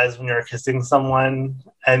opened your eyes when you're kissing someone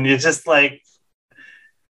and you're just like,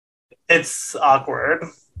 it's awkward?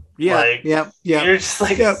 Yeah. You're just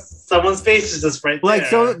like, someone's face is just right there. Like,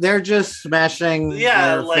 so they're just smashing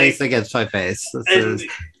their face against my face.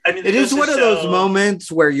 It is one of those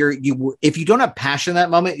moments where if you don't have passion in that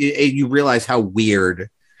moment, you realize how weird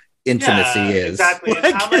intimacy is. Exactly.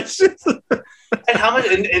 And how much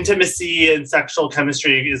intimacy and sexual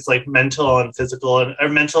chemistry is like mental and physical, or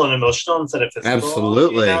mental and emotional instead of physical.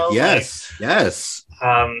 Absolutely. You know? Yes.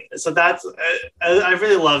 So that's I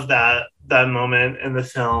really love that moment in the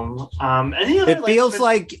film. It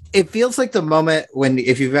feels like the moment when,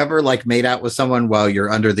 if you've ever like made out with someone while you're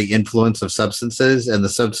under the influence of substances and the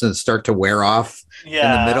substances start to wear off in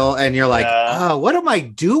the middle, and you're like, oh, what am I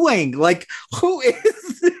doing? Like, who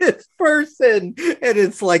is this person? And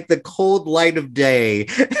it's like the cold light of day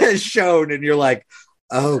has shown, and you're like,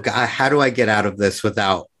 oh God, how do I get out of this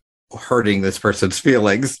without hurting this person's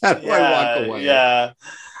feelings? How do I walk away? Yeah.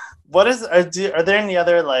 Are there any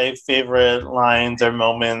other like favorite lines or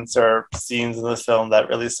moments or scenes in the film that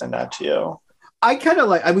really stand out to you? I kind of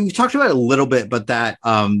like, I mean, we talked about it a little bit, but that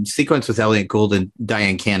sequence with Elliott Gould and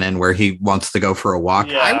Diane Cannon where he wants to go for a walk.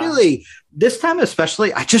 This time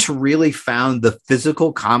especially, I just really found the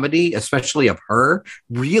physical comedy, especially of her,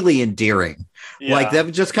 really endearing. Like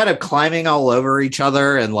them just kind of climbing all over each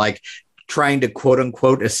other and like trying to quote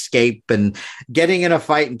unquote escape and getting in a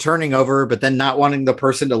fight and turning over, but then not wanting the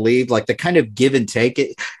person to leave, like the kind of give and take.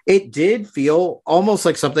 It did feel almost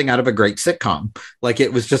like something out of a great sitcom. Like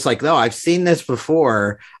it was just like, no, I've seen this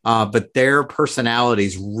before, but their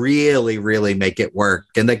personalities really, really make it work.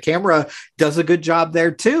 And the camera does a good job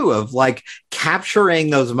there too, of like capturing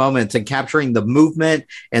those moments and capturing the movement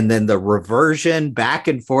and then the reversion back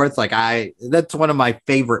and forth. Like that's one of my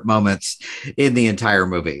favorite moments in the entire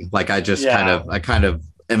movie. Like I kind of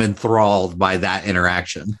am enthralled by that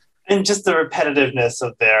interaction. And just the repetitiveness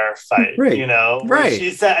of their fight, you know? Right.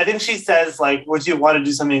 I think she says, like, would you want to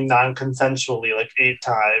do something non-consensually, like 8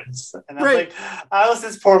 times? And I'm like, how is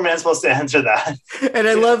this poor man supposed to answer that? And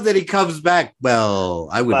I love that he comes back, well,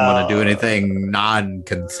 I wouldn't want to do anything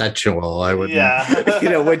non-consensual. I wouldn't, you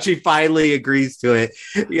know, when she finally agrees to it,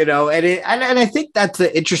 you know? And I think that's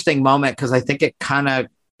an interesting moment, because I think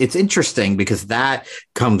it's interesting because that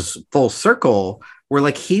comes full circle where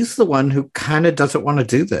like he's the one who kind of doesn't want to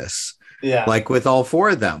do this. Yeah. like with all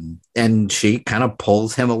four of them. And she kind of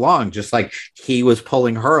pulls him along, just like he was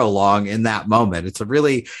pulling her along in that moment. It's a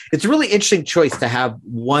really interesting choice to have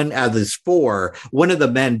one out of these four, one of the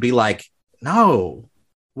men be like, no,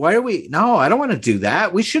 why are we? No, I don't want to do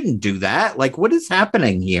that. We shouldn't do that. Like, what is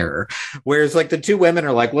happening here? Whereas like the two women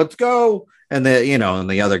are like, let's go. And and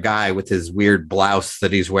the other guy with his weird blouse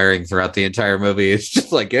that he's wearing throughout the entire movie is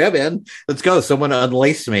just like, yeah, man, let's go. Someone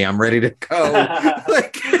unlace me. I'm ready to go.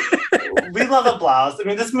 Like, we love a blouse. I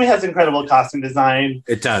mean, this movie has incredible costume design.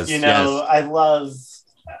 It does. Yes. I love,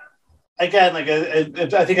 again, like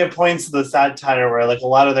I think it points to the satire where like a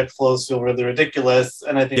lot of their clothes feel really ridiculous,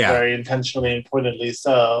 and I think very intentionally and pointedly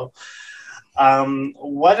so.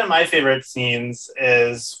 One of my favorite scenes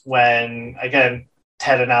is when, again,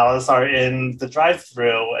 Ted and Alice are in the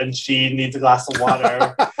drive-thru and she needs a glass of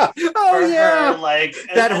water. Her, like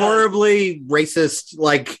that horribly racist,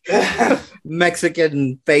 like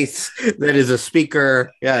Mexican face that is a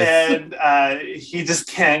speaker. Yes. And he just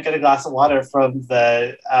can't get a glass of water from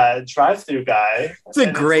the drive-thru guy. It's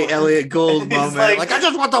a great Elliott Gould moment. Like, I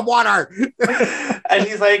just want the water. And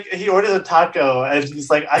he's like, he orders a taco and he's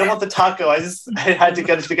like, I don't want the taco. I had to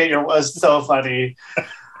get your, it was so funny.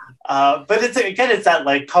 But it's that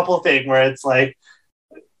like couple thing where it's like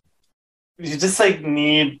you just like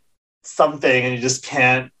need something and you just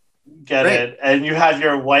can't get it, and you have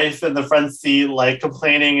your wife in the front seat like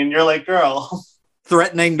complaining, and you're like, girl,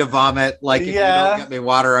 threatening to vomit, like, if you don't get me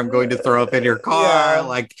water, I'm going to throw up in your car.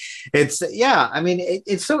 Like, it's I mean,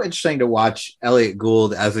 it's so interesting to watch Elliott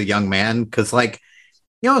Gould as a young man, because like,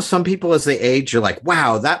 some people as they age, you're like,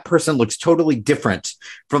 wow, that person looks totally different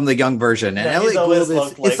from the young version. And Elliott Gould is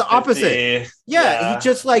it's the opposite. Yeah, he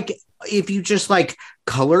just like, if you just like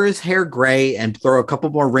color his hair gray and throw a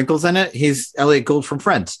couple more wrinkles in it, he's Elliott Gould from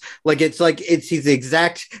Friends. He's the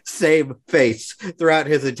exact same face throughout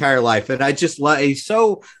his entire life. And I just love, he's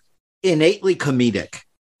so innately comedic.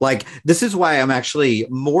 Like, this is why I'm actually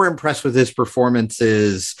more impressed with his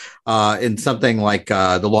performances in something like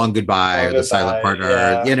The Long Goodbye or The Silent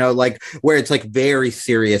Partner, like where it's like very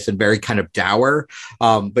serious and very kind of dour.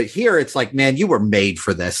 But here it's like, man, you were made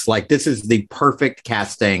for this. Like, this is the perfect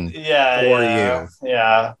casting for you.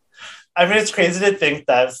 Yeah. I mean, it's crazy to think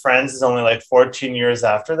that Friends is only like 14 years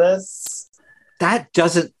after this. That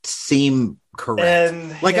doesn't seem correct.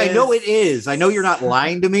 I know it is. I know you're not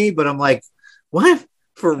lying to me, but I'm like, what?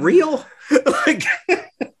 For real?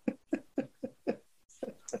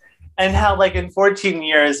 And how like in 14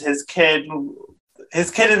 years his kid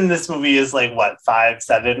in this movie is like what, 5,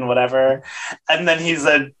 7, whatever, and then he's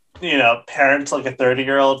a parent to like a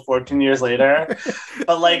 30-year-old 14 years later.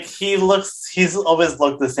 But like he's always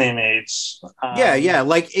looked the same age.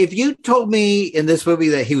 Like if you told me in this movie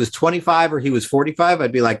that he was 25 or he was 45,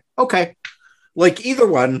 I'd be like, okay. Like either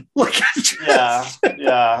one,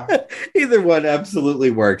 either one absolutely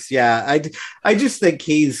works. Yeah, I just think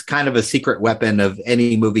he's kind of a secret weapon of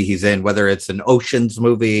any movie he's in, whether it's an Ocean's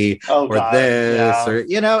movie or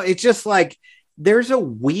it's just like there's a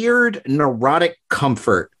weird neurotic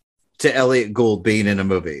comfort to Elliott Gould being in a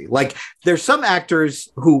movie. Like, there's some actors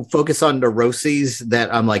who focus on neuroses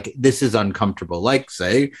that I'm like, this is uncomfortable. Like,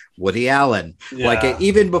 say, Woody Allen. Like,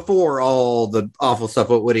 even before all the awful stuff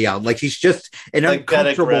with Woody Allen, like, he's just an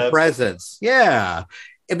uncomfortable presence. Yeah.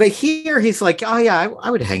 But here he's like, oh yeah, I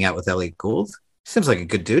would hang out with Elliott Gould. Seems like a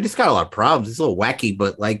good dude. He's got a lot of problems. He's a little wacky,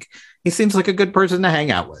 but like, he seems like a good person to hang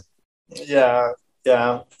out with. Yeah.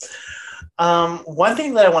 Yeah. One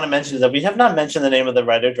thing that I want to mention is that we have not mentioned the name of the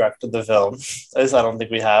writer-director of the film. At least I don't think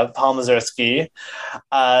we have. Paul Mazursky.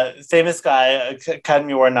 Famous guy,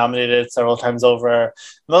 Academy Award nominated several times over.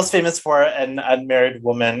 Most famous for An Unmarried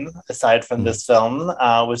Woman, aside from this film,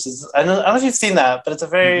 which is, I don't know if you've seen that, but it's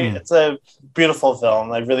it's a beautiful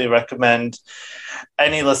film. I really recommend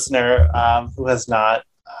any listener who has not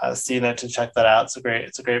seen it to check that out.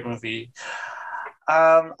 It's a great movie.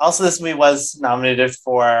 Also, this movie was nominated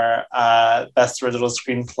for Best Original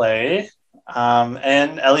Screenplay,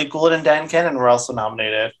 and Elliott Gould and Dan Cannon were also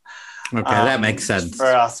nominated. Okay, that makes sense. For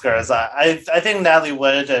Oscars. I think Natalie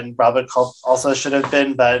Wood and Robert Culp also should have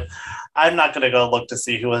been, but I'm not going to go look to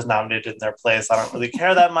see who was nominated in their place. I don't really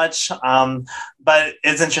care that much. But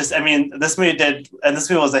it's interesting. I mean, this movie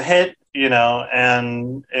was a hit,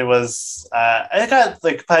 and it was, it got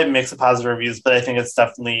like probably mixed positive reviews, but I think it's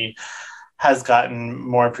definitely has gotten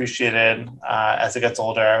more appreciated as it gets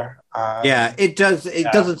older. It does. It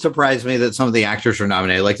doesn't surprise me that some of the actors are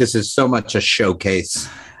nominated. Like, this is so much a showcase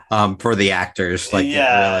for the actors. Like,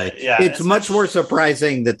 it's much more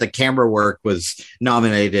surprising that the camera work was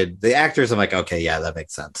nominated. The actors, I'm like, okay, yeah, that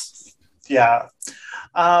makes sense. Yeah.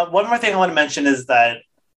 One more thing I want to mention is that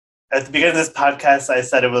at the beginning of this podcast, I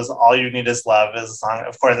said it was "All You Need Is Love" is a song.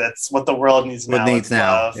 Of course, it's what the world needs now.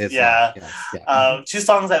 Love. Yeah. Two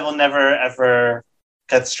songs I will never ever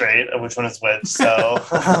get straight which one is which. So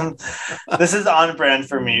this is on brand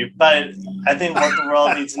for me. But I think what the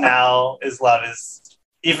world needs now is love is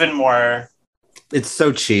even more. It's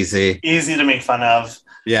so cheesy, easy to make fun of.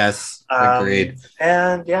 Yes, agreed.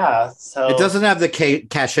 And yeah, so it doesn't have the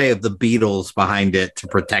cachet of the Beatles behind it to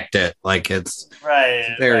protect it. Like it's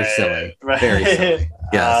very silly. Very silly.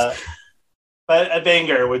 Yes. But a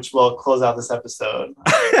banger, which will close out this episode.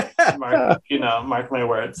 Mark my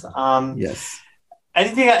words. Yes.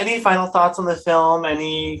 Any final thoughts on the film?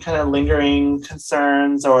 Any kind of lingering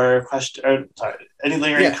concerns or any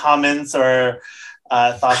lingering comments or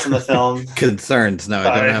thoughts on the film? Concerns? No,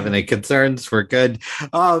 I don't have any concerns. We're good.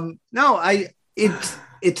 It's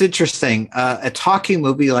interesting. A talking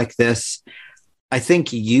movie like this, I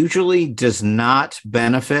think, usually does not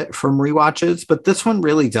benefit from rewatches, but this one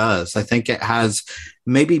really does. I think it has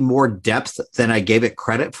maybe more depth than I gave it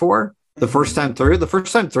credit for. The first time through,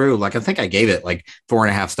 like I think I gave it like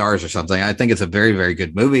 4.5 stars or something. I think it's a very, very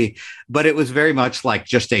good movie, but it was very much like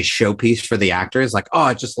just a showpiece for the actors. Like, oh,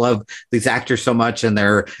 I just love these actors so much, and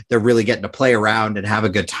they're really getting to play around and have a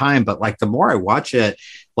good time. But like the more I watch it,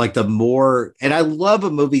 like the more, and I love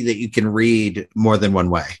a movie that you can read more than one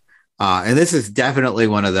way. And this is definitely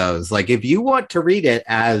one of those. Like if you want to read it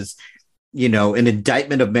as an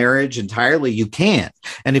indictment of marriage entirely, you can.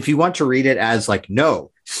 And if you want to read it as like, no,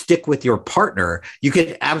 stick with your partner, you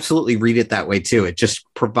can absolutely read it that way too. It just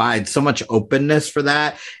provides so much openness for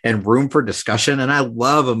that and room for discussion. And I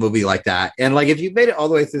love a movie like that. And like, if you made it all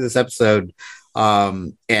the way through this episode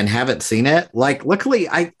and haven't seen it, like, luckily,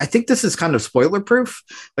 I think this is kind of spoiler proof.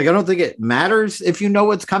 Like, I don't think it matters if you know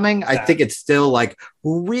what's coming. I think it's still like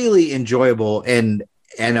really enjoyable and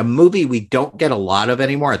a movie we don't get a lot of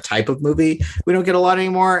anymore, a type of movie we don't get a lot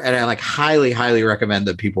anymore. And I like highly, highly recommend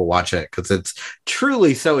that people watch it because it's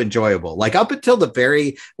truly so enjoyable. Like up until the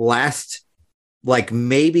very last, like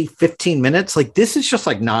maybe 15 minutes, like this is just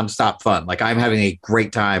like nonstop fun. Like I'm having a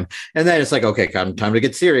great time. And then it's like, okay, time to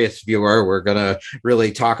get serious, viewer. We're going to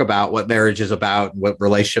really talk about what marriage is about, what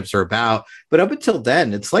relationships are about. But up until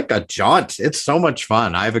then, it's like a jaunt. It's so much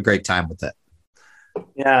fun. I have a great time with it.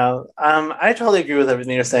 Yeah, I totally agree with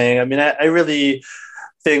everything you're saying. I mean, I really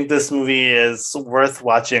think this movie is worth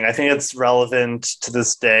watching. I think it's relevant to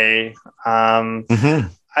this day. I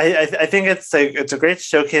think it's a great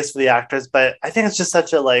showcase for the actors, but I think it's just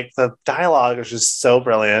such the dialogue is just so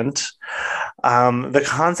brilliant. The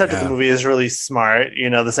concept of the movie is really smart.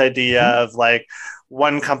 This idea of like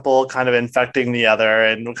one couple kind of infecting the other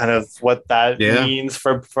and kind of what that means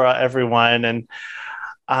for everyone. And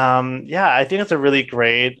I think it's a really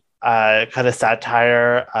great kind of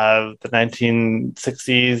satire of the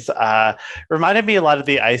 1960s. Reminded me a lot of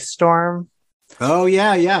The Ice Storm. Oh,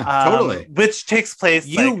 yeah, totally. Which takes place.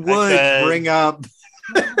 You would bring up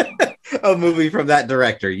a movie from that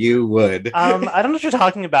director. You would. I don't know what you're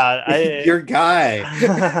talking about. Your guy.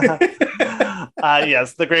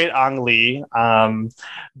 Yes, the great Ang Lee.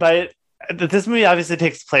 But this movie obviously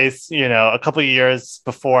takes place, a couple of years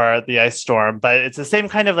before The Ice Storm, but it's the same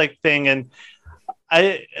kind of thing. And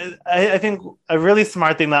I think a really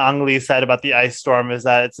smart thing that Ang Lee said about The Ice Storm is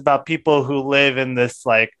that it's about people who live in this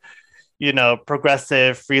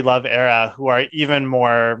progressive free love era who are even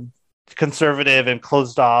more conservative and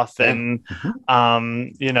closed off and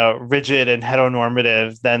rigid and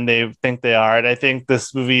heteronormative than they think they are. And I think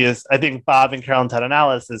this movie I think Bob and Carol and Ted and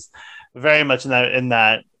Alice is very much in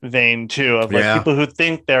that vein too, of people who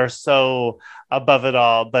think they're so above it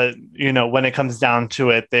all, but when it comes down to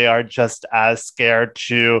it, they are just as scared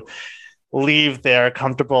to leave their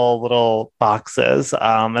comfortable little boxes.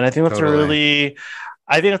 And I think that's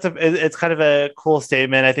it's kind of a cool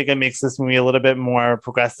statement. I think it makes this movie a little bit more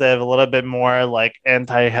progressive, a little bit more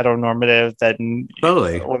anti-heteronormative than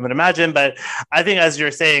women imagine. But I think, as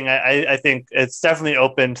you're saying, I think it's definitely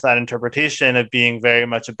open to that interpretation of being very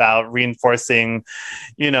much about reinforcing,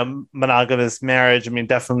 monogamous marriage. I mean,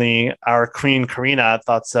 definitely our queen Karina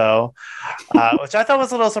thought so, which I thought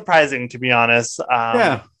was a little surprising, to be honest.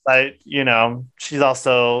 But she's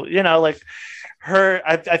also,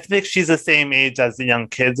 I think she's the same age as the young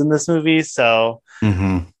kids in this movie. So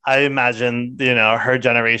I imagine, her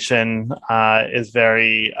generation is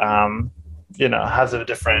very, has a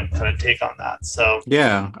different kind of take on that. So,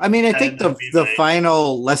 yeah. I mean, I think the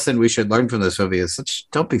final lesson we should learn from this movie is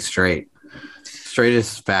don't be straight. Straight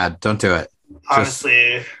is bad. Don't do it.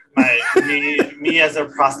 Honestly, me as a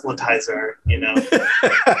proselytizer,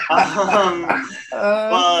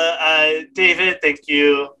 Well, David, thank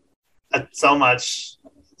you so much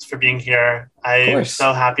for being here. I'm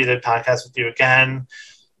so happy to podcast with you again.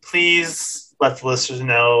 Please let the listeners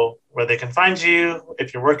know where they can find you,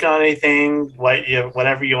 if you're working on anything,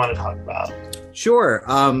 whatever you want to talk about. Sure.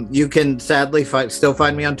 You can sadly still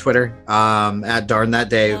find me on Twitter at Darn That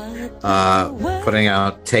Dave, putting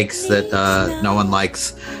out takes that no one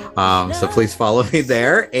likes. So please follow me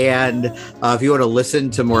there. And if you want to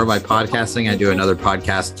listen to more of my podcasting, I do another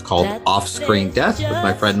podcast called Off Screen Death with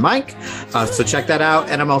my friend Mike. So check that out.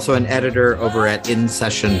 And I'm also an editor over at In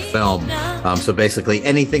Session Film. So basically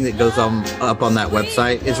anything that goes up on that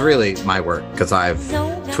website is really my work because I've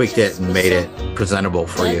tweaked it and made it presentable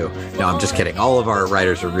for you. No, I'm just kidding. All of our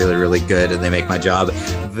writers are really, really good and they make my job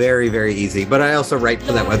very, very easy. But I also write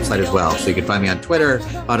for that website as well. So you can find me on Twitter,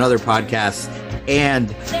 on other podcasts,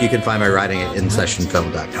 and you can find my writing at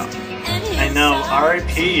InSessionFilm.com. I know.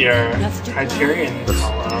 R.I.P. your Criterion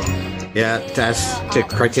column. Yeah,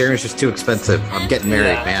 Criterion is just too expensive. I'm getting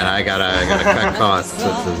married, man. I gotta cut costs.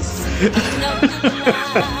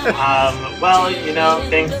 Well,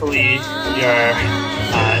 thankfully your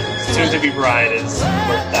soon-to-be bride is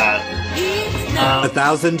worth that.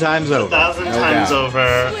 1,000 times over. 1,000 times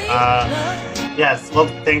over. Yes, well,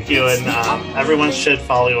 thank you, and everyone should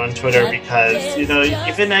follow you on Twitter because,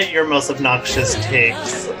 even at your most obnoxious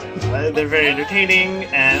takes, they're very entertaining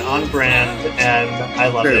and on brand, and I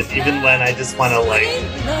love it, even when I just want to,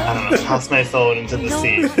 toss my phone into the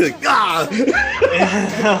sea.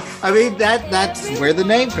 I mean, that's where the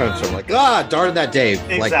name comes from. Darn that Dave.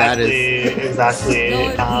 Exactly.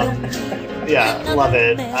 Yeah, love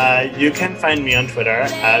it. You can find me on Twitter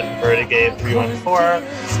at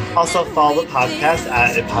Vertigate314. Also, follow the podcast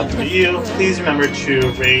at It Popped For You. Please remember to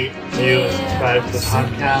rate, review, and subscribe to the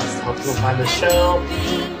podcast. Help people find the show.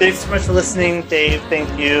 Thanks so much for listening, Dave. Thank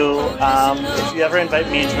you. If you ever invite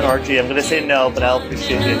me to an orgy, I'm going to say no, but I'll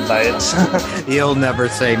appreciate the invite. You'll never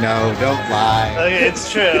say no. Don't lie. Okay,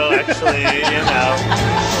 it's true, actually.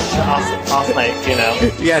 Off mic,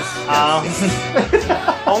 Yes.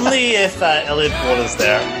 Only if Elliott Gould is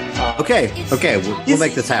there. Okay, we'll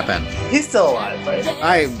make this happen. He's still alive, right?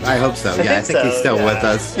 I hope so. Yeah, I think he's still with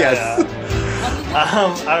us. Yes.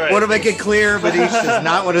 All right. Want to make it clear, Manish does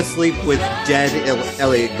not want to sleep with dead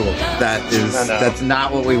Elliott Gould. That's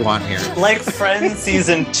not what we want here. Like Friends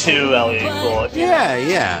season 2, Elliott Gould.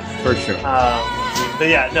 Yeah, for sure. But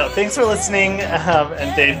yeah, no. Thanks for listening,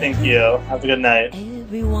 and Dave, thank you. Have a good night.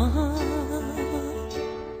 Everyone